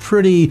it's a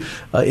pretty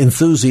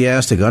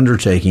enthusiastic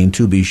undertaking,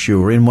 to be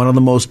sure, in one of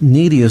the most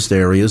neediest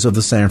areas of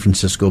the San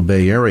Francisco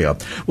Bay Area.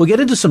 We'll get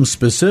into some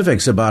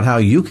specifics about how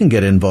you can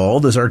get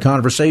involved as our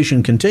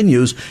conversation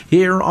continues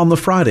here on the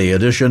Friday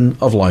edition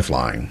of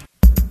Lifeline.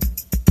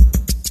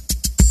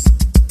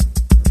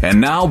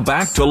 And now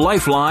back to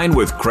Lifeline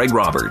with Craig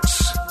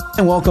Roberts.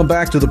 And welcome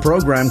back to the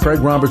program. Craig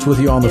Roberts with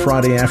you on the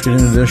Friday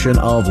afternoon edition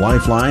of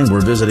Lifeline.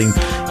 We're visiting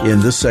in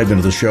this segment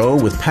of the show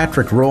with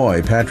Patrick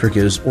Roy. Patrick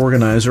is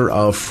organizer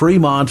of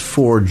Fremont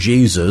for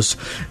Jesus.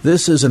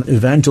 This is an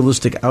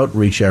evangelistic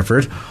outreach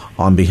effort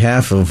on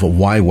behalf of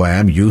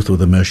YWAM, Youth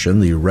with a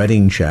Mission, the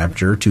Redding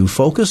chapter, to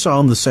focus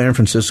on the San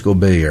Francisco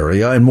Bay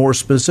Area, and more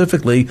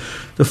specifically,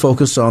 to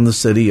focus on the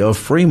city of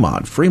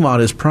Fremont.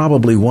 Fremont is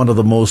probably one of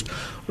the most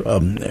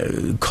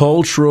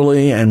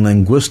culturally and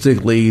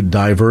linguistically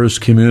diverse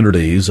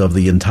communities of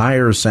the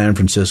entire San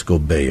Francisco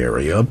Bay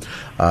Area.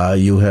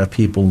 You have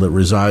people that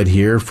reside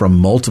here from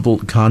multiple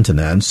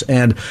continents,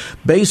 and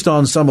based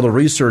on some of the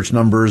research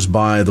numbers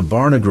by the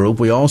Barna Group,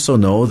 we also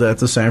know that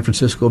the San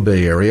Francisco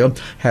Bay Area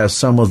has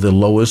some of the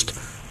lowest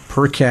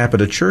per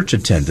capita church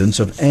attendance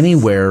of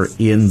anywhere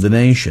in the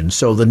nation.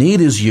 So the need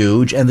is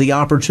huge, and the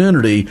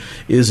opportunity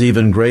is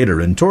even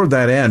greater. And toward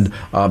that end,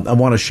 I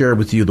want to share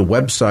with you the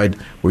website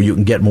where you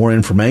can get more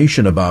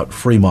information about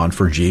Fremont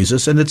for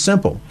Jesus, and it's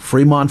simple,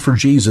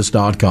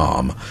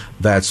 fremontforjesus.com.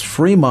 That's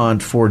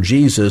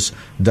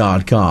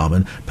fremontforjesus.com.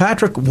 And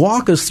Patrick,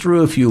 walk us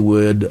through, if you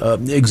would,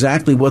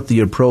 exactly what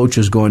the approach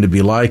is going to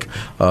be like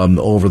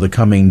over the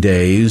coming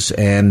days,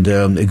 and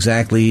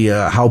exactly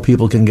how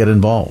people can get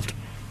involved.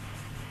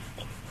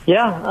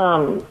 Yeah,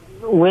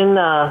 when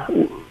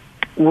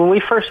we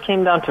first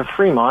came down to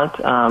Fremont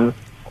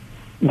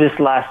this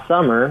last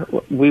summer,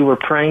 we were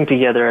praying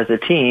together as a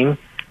team,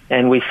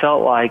 and we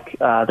felt like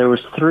there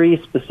was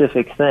 3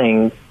 specific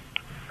things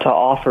to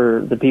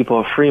offer the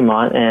people of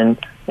Fremont, and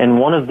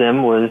one of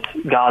them was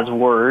God's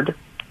Word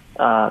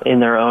in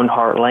their own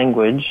heart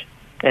language,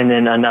 and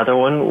then another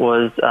one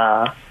was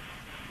the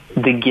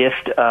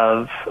gift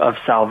of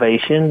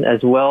salvation,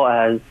 as well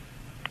as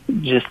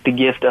just the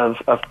gift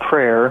of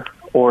prayer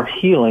or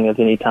healing of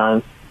any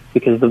time,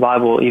 because the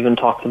Bible even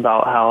talks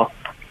about how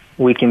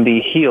we can be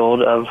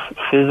healed of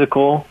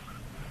physical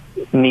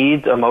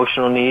needs,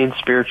 emotional needs,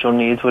 spiritual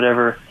needs,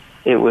 whatever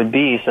it would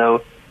be.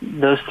 So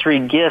those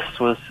 3 gifts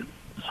was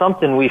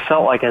something we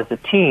felt like as a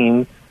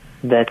team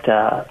that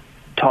to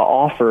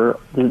offer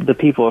the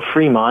people of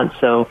Fremont.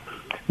 So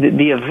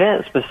the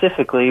event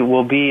specifically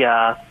will be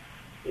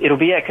it'll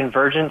be at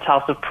Convergence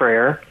House of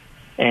Prayer,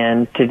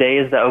 and today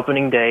is the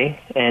opening day,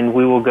 and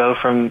we will go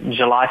from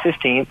July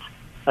 15th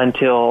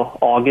until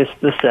August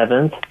the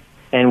 7th,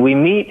 and we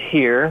meet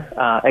here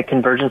at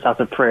Convergence House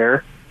of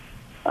Prayer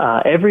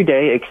every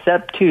day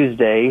except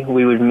Tuesday.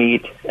 We would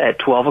meet at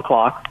 12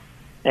 o'clock,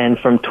 and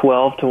from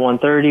 12 to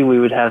 1:30 we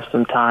would have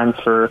some time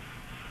for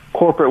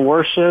corporate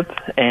worship,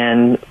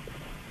 and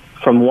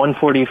from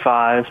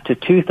 1:45 to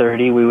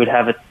 2:30 we would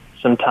have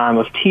some time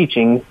of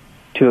teaching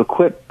to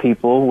equip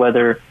people,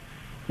 whether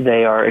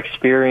they are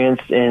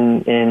experienced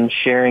in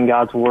sharing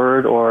God's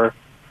Word or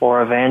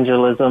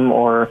evangelism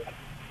or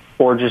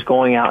just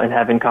going out and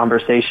having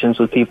conversations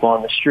with people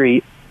on the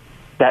street.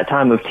 That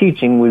time of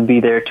teaching would be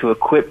there to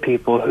equip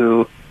people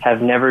who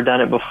have never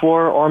done it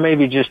before, or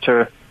maybe just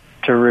to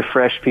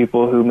refresh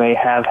people who may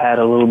have had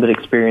a little bit of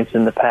experience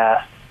in the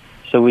past.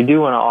 So we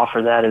do want to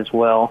offer that as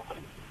well.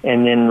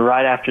 And then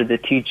right after the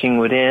teaching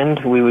would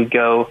end, we would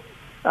go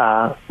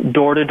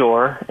door to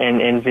door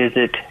and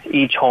visit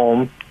each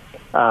home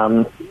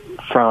from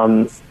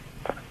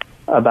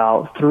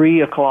about 3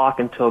 o'clock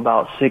until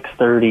about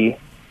 6:30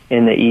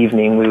 in the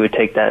evening. We would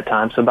take that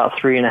time. So about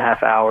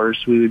 3.5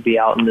 hours we would be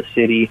out in the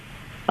city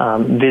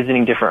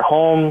visiting different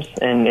homes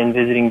and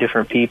visiting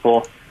different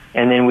people.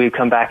 And then we'd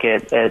come back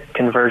at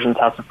Convergence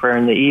House of Prayer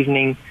in the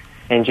evening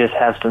and just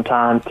have some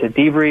time to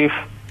debrief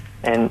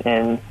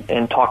and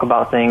talk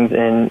about things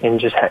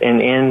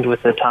and end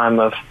with a time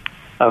of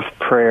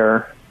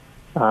prayer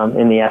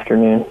in the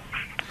afternoon.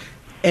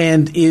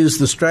 And is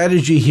the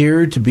strategy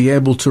here to be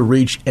able to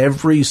reach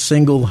every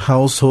single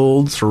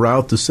household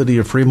throughout the city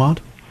of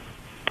Fremont?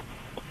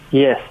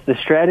 Yes, the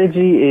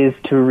strategy is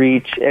to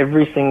reach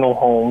every single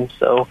home.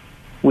 So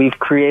we've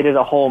created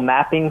a whole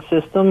mapping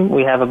system.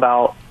 We have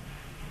about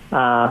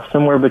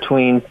somewhere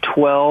between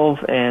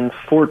 12 and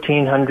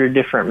 1,400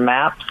 different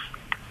maps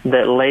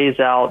that lays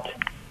out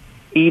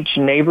each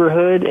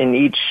neighborhood and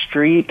each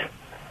street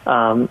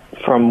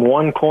from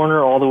one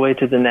corner all the way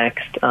to the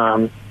next,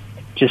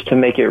 just to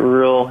make it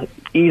real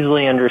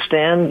easily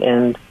understand.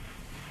 And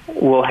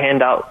we'll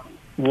hand out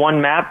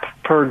one map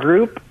per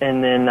group,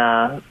 and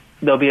then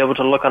they'll be able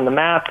to look on the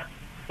map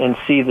and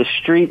see the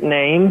street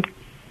name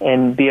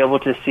and be able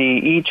to see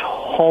each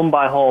home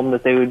by home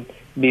that they would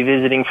be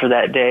visiting for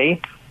that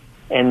day.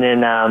 And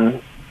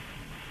then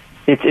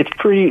it's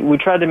pretty. We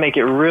tried to make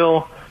it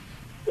real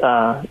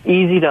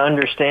easy to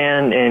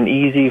understand and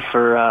easy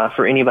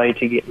for anybody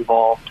to get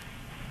involved.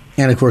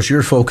 And, of course,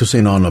 you're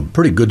focusing on a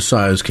pretty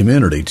good-sized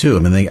community, too. I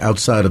mean,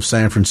 outside of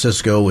San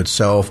Francisco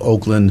itself,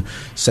 Oakland,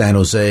 San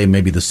Jose,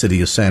 maybe the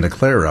city of Santa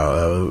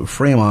Clara,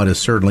 Fremont is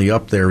certainly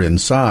up there in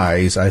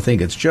size. I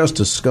think it's just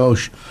a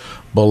skosh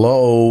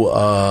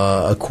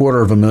below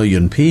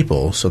 250,000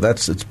 people, so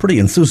it's a pretty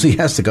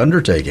enthusiastic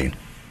undertaking.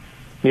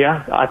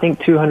 Yeah, I think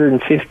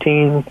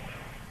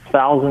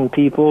 215,000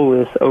 people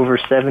with over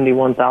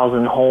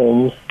 71,000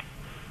 homes.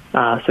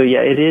 So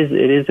yeah, it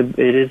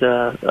is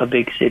a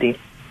big city.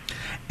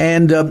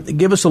 And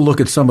give us a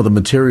look at some of the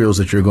materials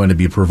that you're going to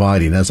be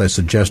providing. As I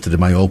suggested in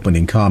my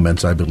opening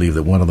comments, I believe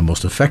that one of the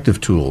most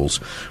effective tools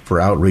for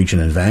outreach and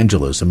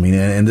evangelism, I mean,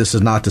 and this is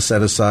not to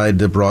set aside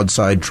the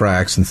broadside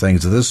tracts and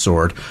things of this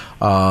sort,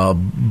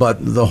 but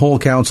the whole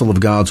counsel of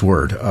God's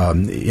Word.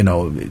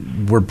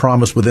 We're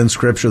promised within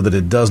Scripture that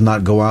it does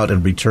not go out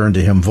and return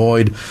to Him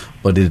void,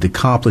 but it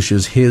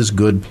accomplishes His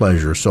good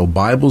pleasure. So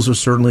Bibles are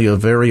certainly a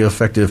very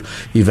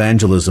effective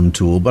evangelism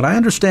tool. But I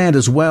understand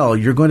as well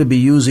you're going to be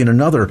using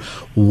another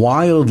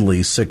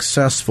wildly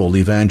successful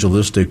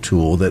evangelistic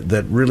tool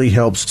that really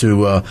helps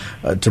to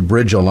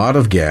bridge a lot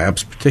of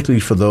gaps,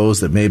 particularly for those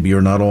that maybe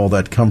are not all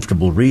that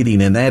comfortable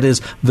reading, and that is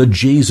the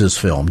Jesus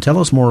Film. Tell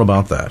us more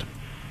about that.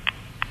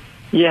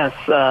 Yes,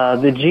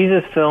 the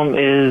Jesus Film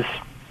is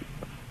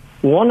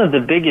one of the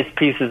biggest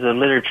pieces of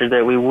literature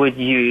that we would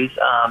use.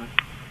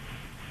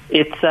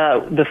 It's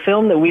the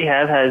film that we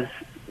have has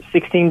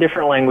 16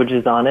 different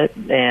languages on it,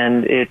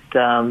 and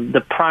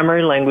the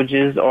primary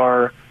languages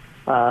are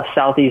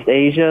Southeast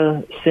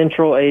Asia,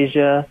 Central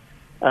Asia,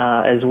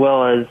 as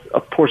well as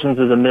portions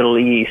of the Middle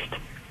East.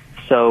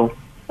 So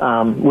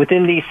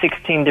within these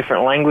 16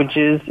 different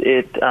languages,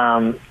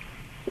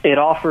 it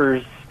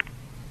offers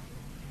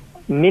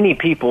many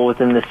people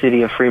within the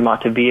city of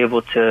Fremont to be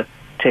able to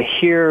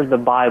hear the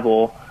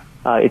Bible.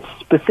 It's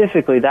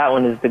specifically, that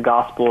one is the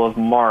Gospel of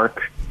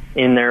Mark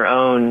in their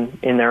own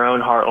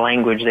heart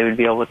language. They would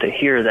be able to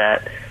hear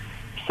that.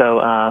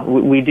 So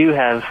we do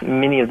have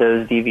many of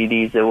those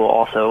DVDs that we'll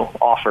also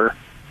offer.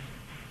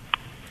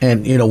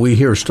 And, we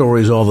hear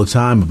stories all the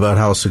time about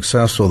how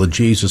successful the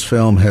Jesus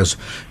Film has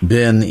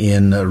been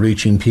in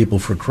reaching people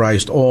for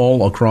Christ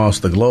all across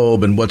the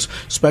globe. And what's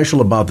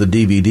special about the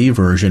DVD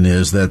version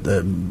is that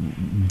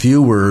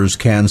viewers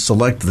can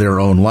select their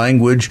own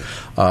language.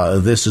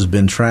 This has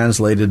been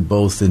translated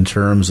both in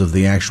terms of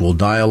the actual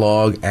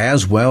dialogue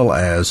as well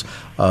as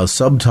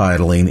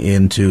subtitling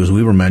into, as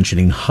we were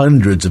mentioning,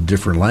 hundreds of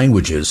different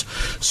languages.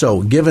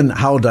 So given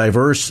how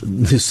diverse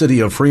the city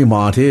of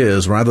Fremont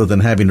is, rather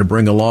than having to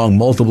bring along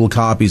multiple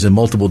copies in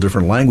multiple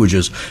different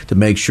languages to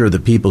make sure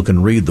that people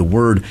can read the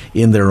Word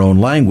in their own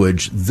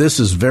language, this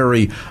is a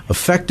very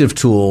effective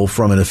tool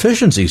from an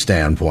efficiency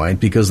standpoint,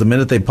 because the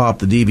minute they pop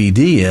the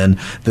DVD in,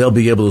 they'll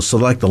be able to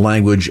select the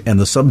language and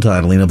the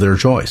subtitling of their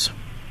choice.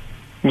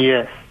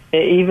 Yes.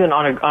 Even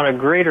on a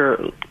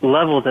greater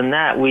level than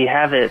that, we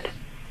have it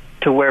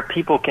to where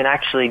people can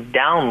actually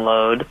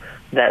download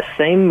that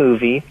same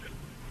movie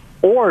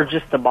or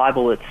just the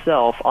Bible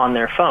itself on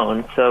their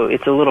phone. So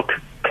it's a little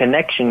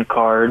connection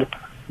card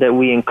that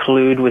we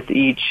include with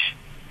each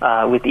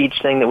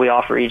thing that we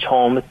offer each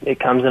home. It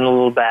comes in a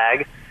little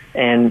bag,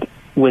 and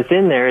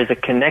within there is a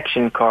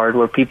connection card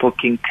where people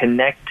can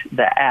connect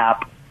the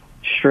app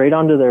straight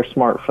onto their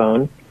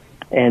smartphone.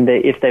 And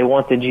if they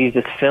want the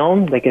Jesus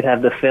Film, they could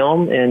have the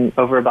film in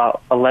over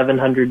about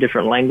 1,100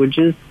 different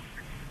languages.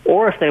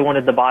 Or if they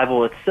wanted the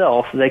Bible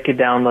itself, they could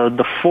download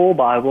the full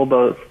Bible,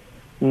 both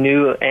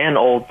New and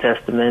Old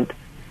Testament,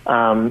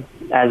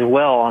 as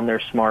well on their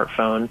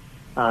smartphone.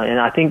 And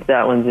I think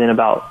that one's in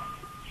about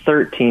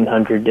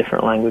 1,300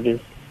 different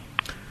languages.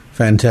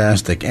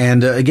 Fantastic.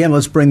 And again,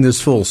 let's bring this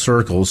full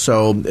circle.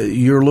 So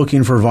you're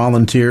looking for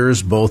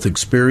volunteers, both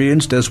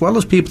experienced as well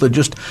as people that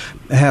just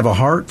have a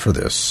heart for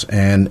this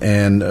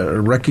and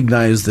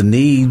recognize the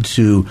need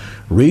to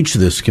reach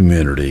this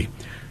community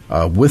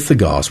with the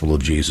gospel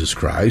of Jesus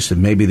Christ,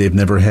 and maybe they've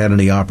never had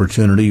any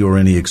opportunity or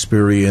any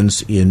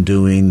experience in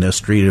doing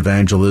street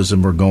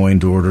evangelism or going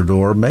door to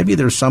door. Maybe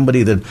there's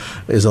somebody that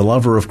is a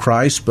lover of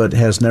Christ but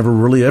has never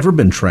really ever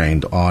been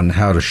trained on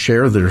how to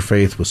share their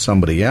faith with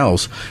somebody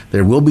else.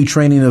 There will be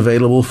training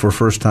available for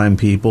first-time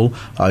people.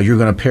 You're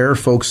going to pair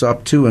folks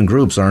up, too, in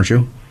groups, aren't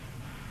you?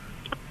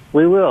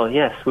 We will,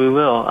 yes, we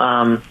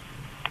will.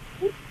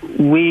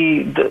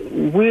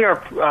 we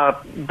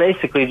are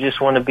basically just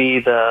want to be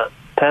the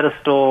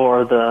pedestal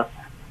or the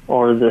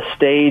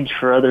stage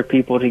for other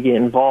people to get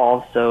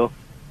involved. So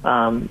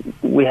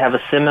we have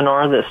a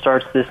seminar that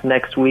starts this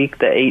next week,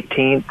 the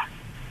 18th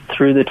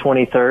through the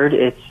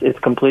 23rd. It's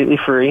completely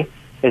free.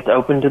 It's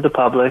open to the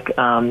public.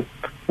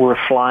 We're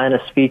flying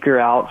a speaker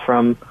out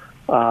from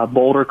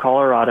Boulder,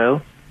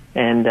 Colorado,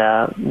 and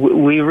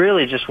we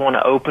really just want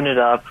to open it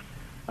up,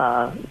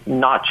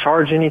 not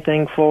charge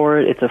anything for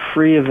it. It's a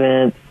free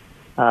event.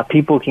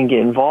 People can get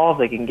involved.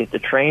 They can get the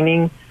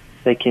training.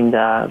 They can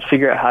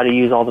figure out how to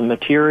use all the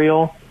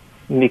material,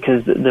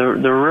 because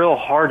the real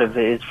heart of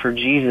it is for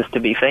Jesus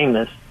to be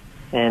famous.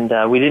 And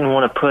we didn't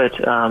want to put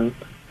a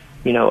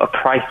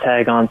price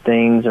tag on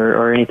things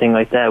or anything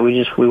like that.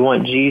 We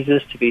want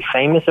Jesus to be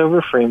famous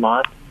over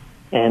Fremont,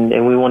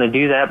 and we want to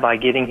do that by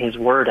getting his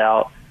word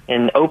out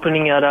and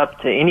opening it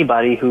up to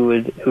anybody who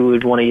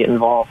would want to get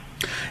involved.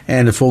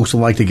 And if folks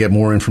would like to get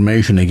more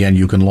information, again,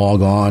 you can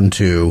log on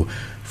to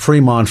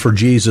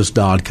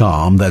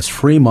FremontForJesus.com. That's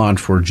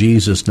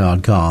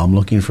FremontForJesus.com,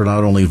 looking for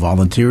not only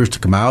volunteers to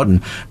come out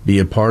and be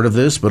a part of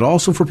this, but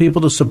also for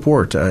people to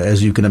support.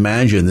 As you can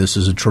imagine, this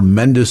is a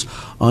tremendous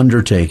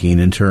undertaking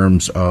in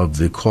terms of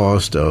the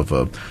cost of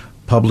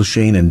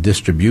publishing and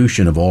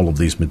distribution of all of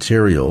these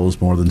materials.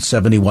 More than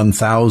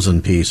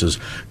 71,000 pieces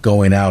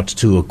going out to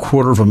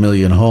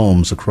 250,000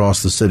 homes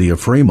across the city of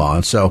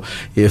Fremont. So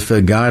if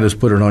God has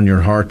put it on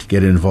your heart to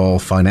get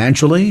involved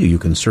financially, you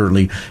can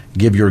certainly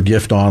give your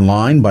gift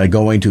online by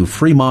going to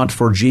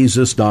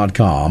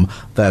FremontForJesus.com.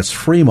 That's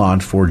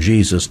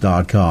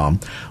FremontForJesus.com.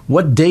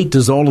 What date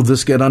does all of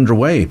this get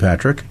underway,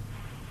 Patrick?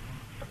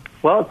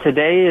 Well,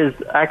 today is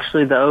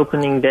actually the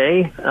opening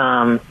day.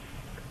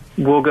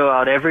 We'll go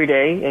out every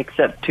day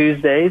except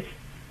Tuesdays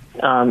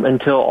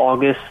until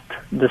August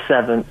the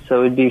 7th. So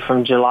it would be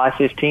from July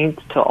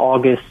 15th to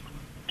August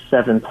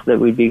 7th that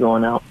we'd be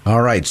going out.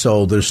 All right.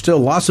 So there's still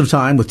lots of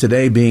time, with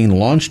today being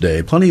launch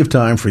day, plenty of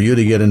time for you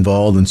to get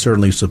involved and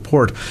certainly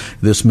support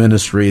this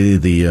ministry,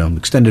 the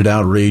extended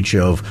outreach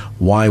of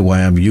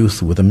YWAM,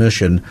 Youth with a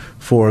Mission,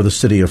 for the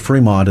city of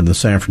Fremont and the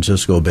San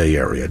Francisco Bay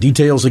Area.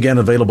 Details again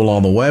available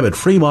on the web at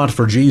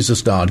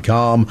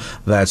FremontForJesus.com.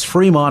 That's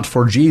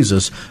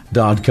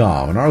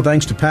FremontForJesus.com. And our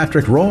thanks to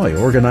Patrick Roy,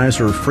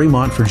 organizer of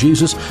Fremont for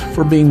Jesus,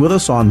 for being with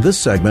us on this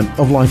segment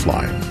of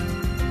Lifeline.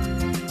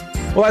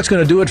 Well, that's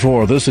going to do it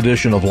for this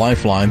edition of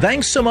Lifeline.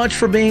 Thanks so much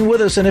for being with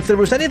us. And if there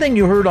was anything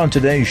you heard on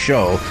today's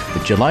show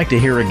that you'd like to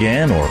hear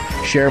again or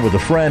share with a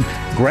friend,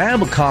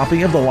 grab a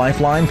copy of the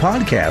Lifeline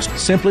podcast.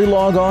 Simply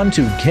log on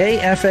to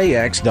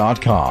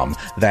KFAX.com.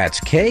 That's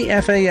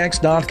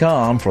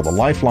KFAX.com for the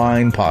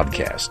Lifeline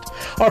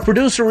podcast. Our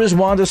producer is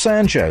Wanda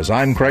Sanchez.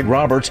 I'm Craig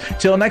Roberts.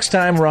 Till next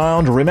time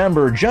round,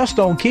 remember, just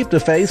don't keep the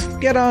faith.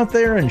 Get out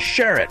there and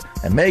share it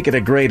and make it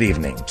a great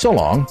evening. So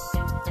long.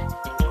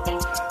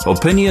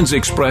 Opinions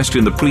expressed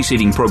in the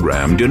preceding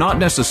program do not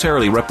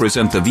necessarily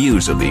represent the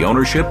views of the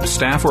ownership,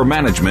 staff, or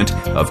management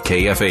of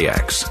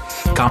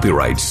KFAX.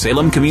 Copyright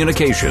Salem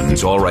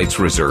Communications, all rights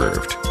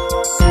reserved.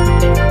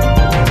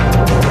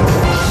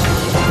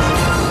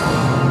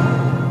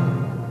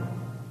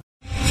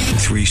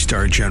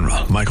 3-star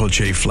General Michael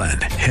J.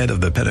 Flynn, head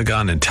of the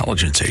Pentagon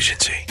Intelligence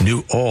Agency,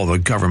 knew all the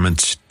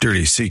government's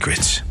dirty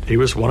secrets. He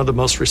was one of the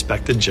most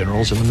respected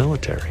generals in the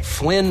military.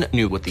 Flynn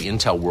knew what the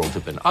intel world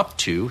had been up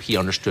to. He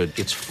understood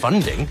its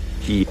funding.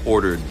 He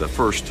ordered the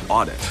first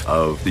audit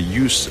of the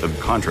use of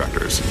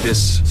contractors.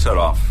 This set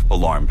off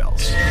alarm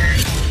bells.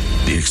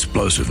 The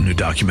explosive new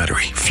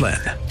documentary, Flynn,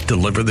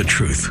 Deliver the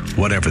Truth,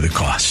 Whatever the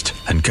Cost,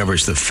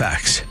 uncovers the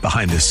facts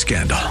behind this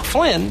scandal.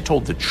 Flynn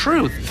told the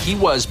truth. He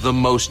was the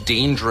most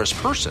dangerous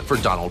person for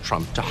Donald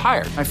Trump to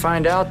hire. I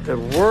find out the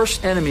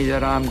worst enemy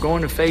that I'm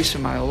going to face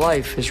in my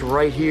life is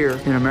right here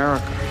in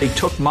America. They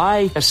took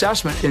my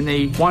assessment and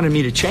they wanted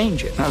me to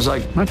change it. And I was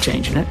like, I'm not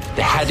changing it.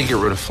 They had to get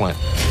rid of Flynn.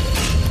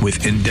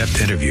 With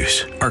in-depth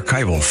interviews,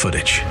 archival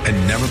footage, and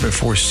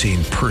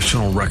never-before-seen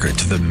personal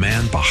records of the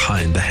man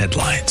behind the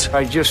headlines.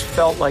 I just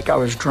felt like I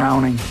was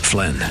drowning.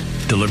 Flynn,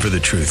 Deliver the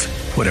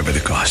Truth, Whatever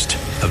the Cost.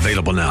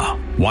 Available now.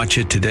 Watch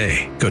it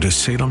today. Go to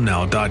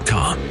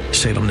salemnow.com.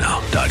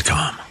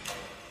 salemnow.com.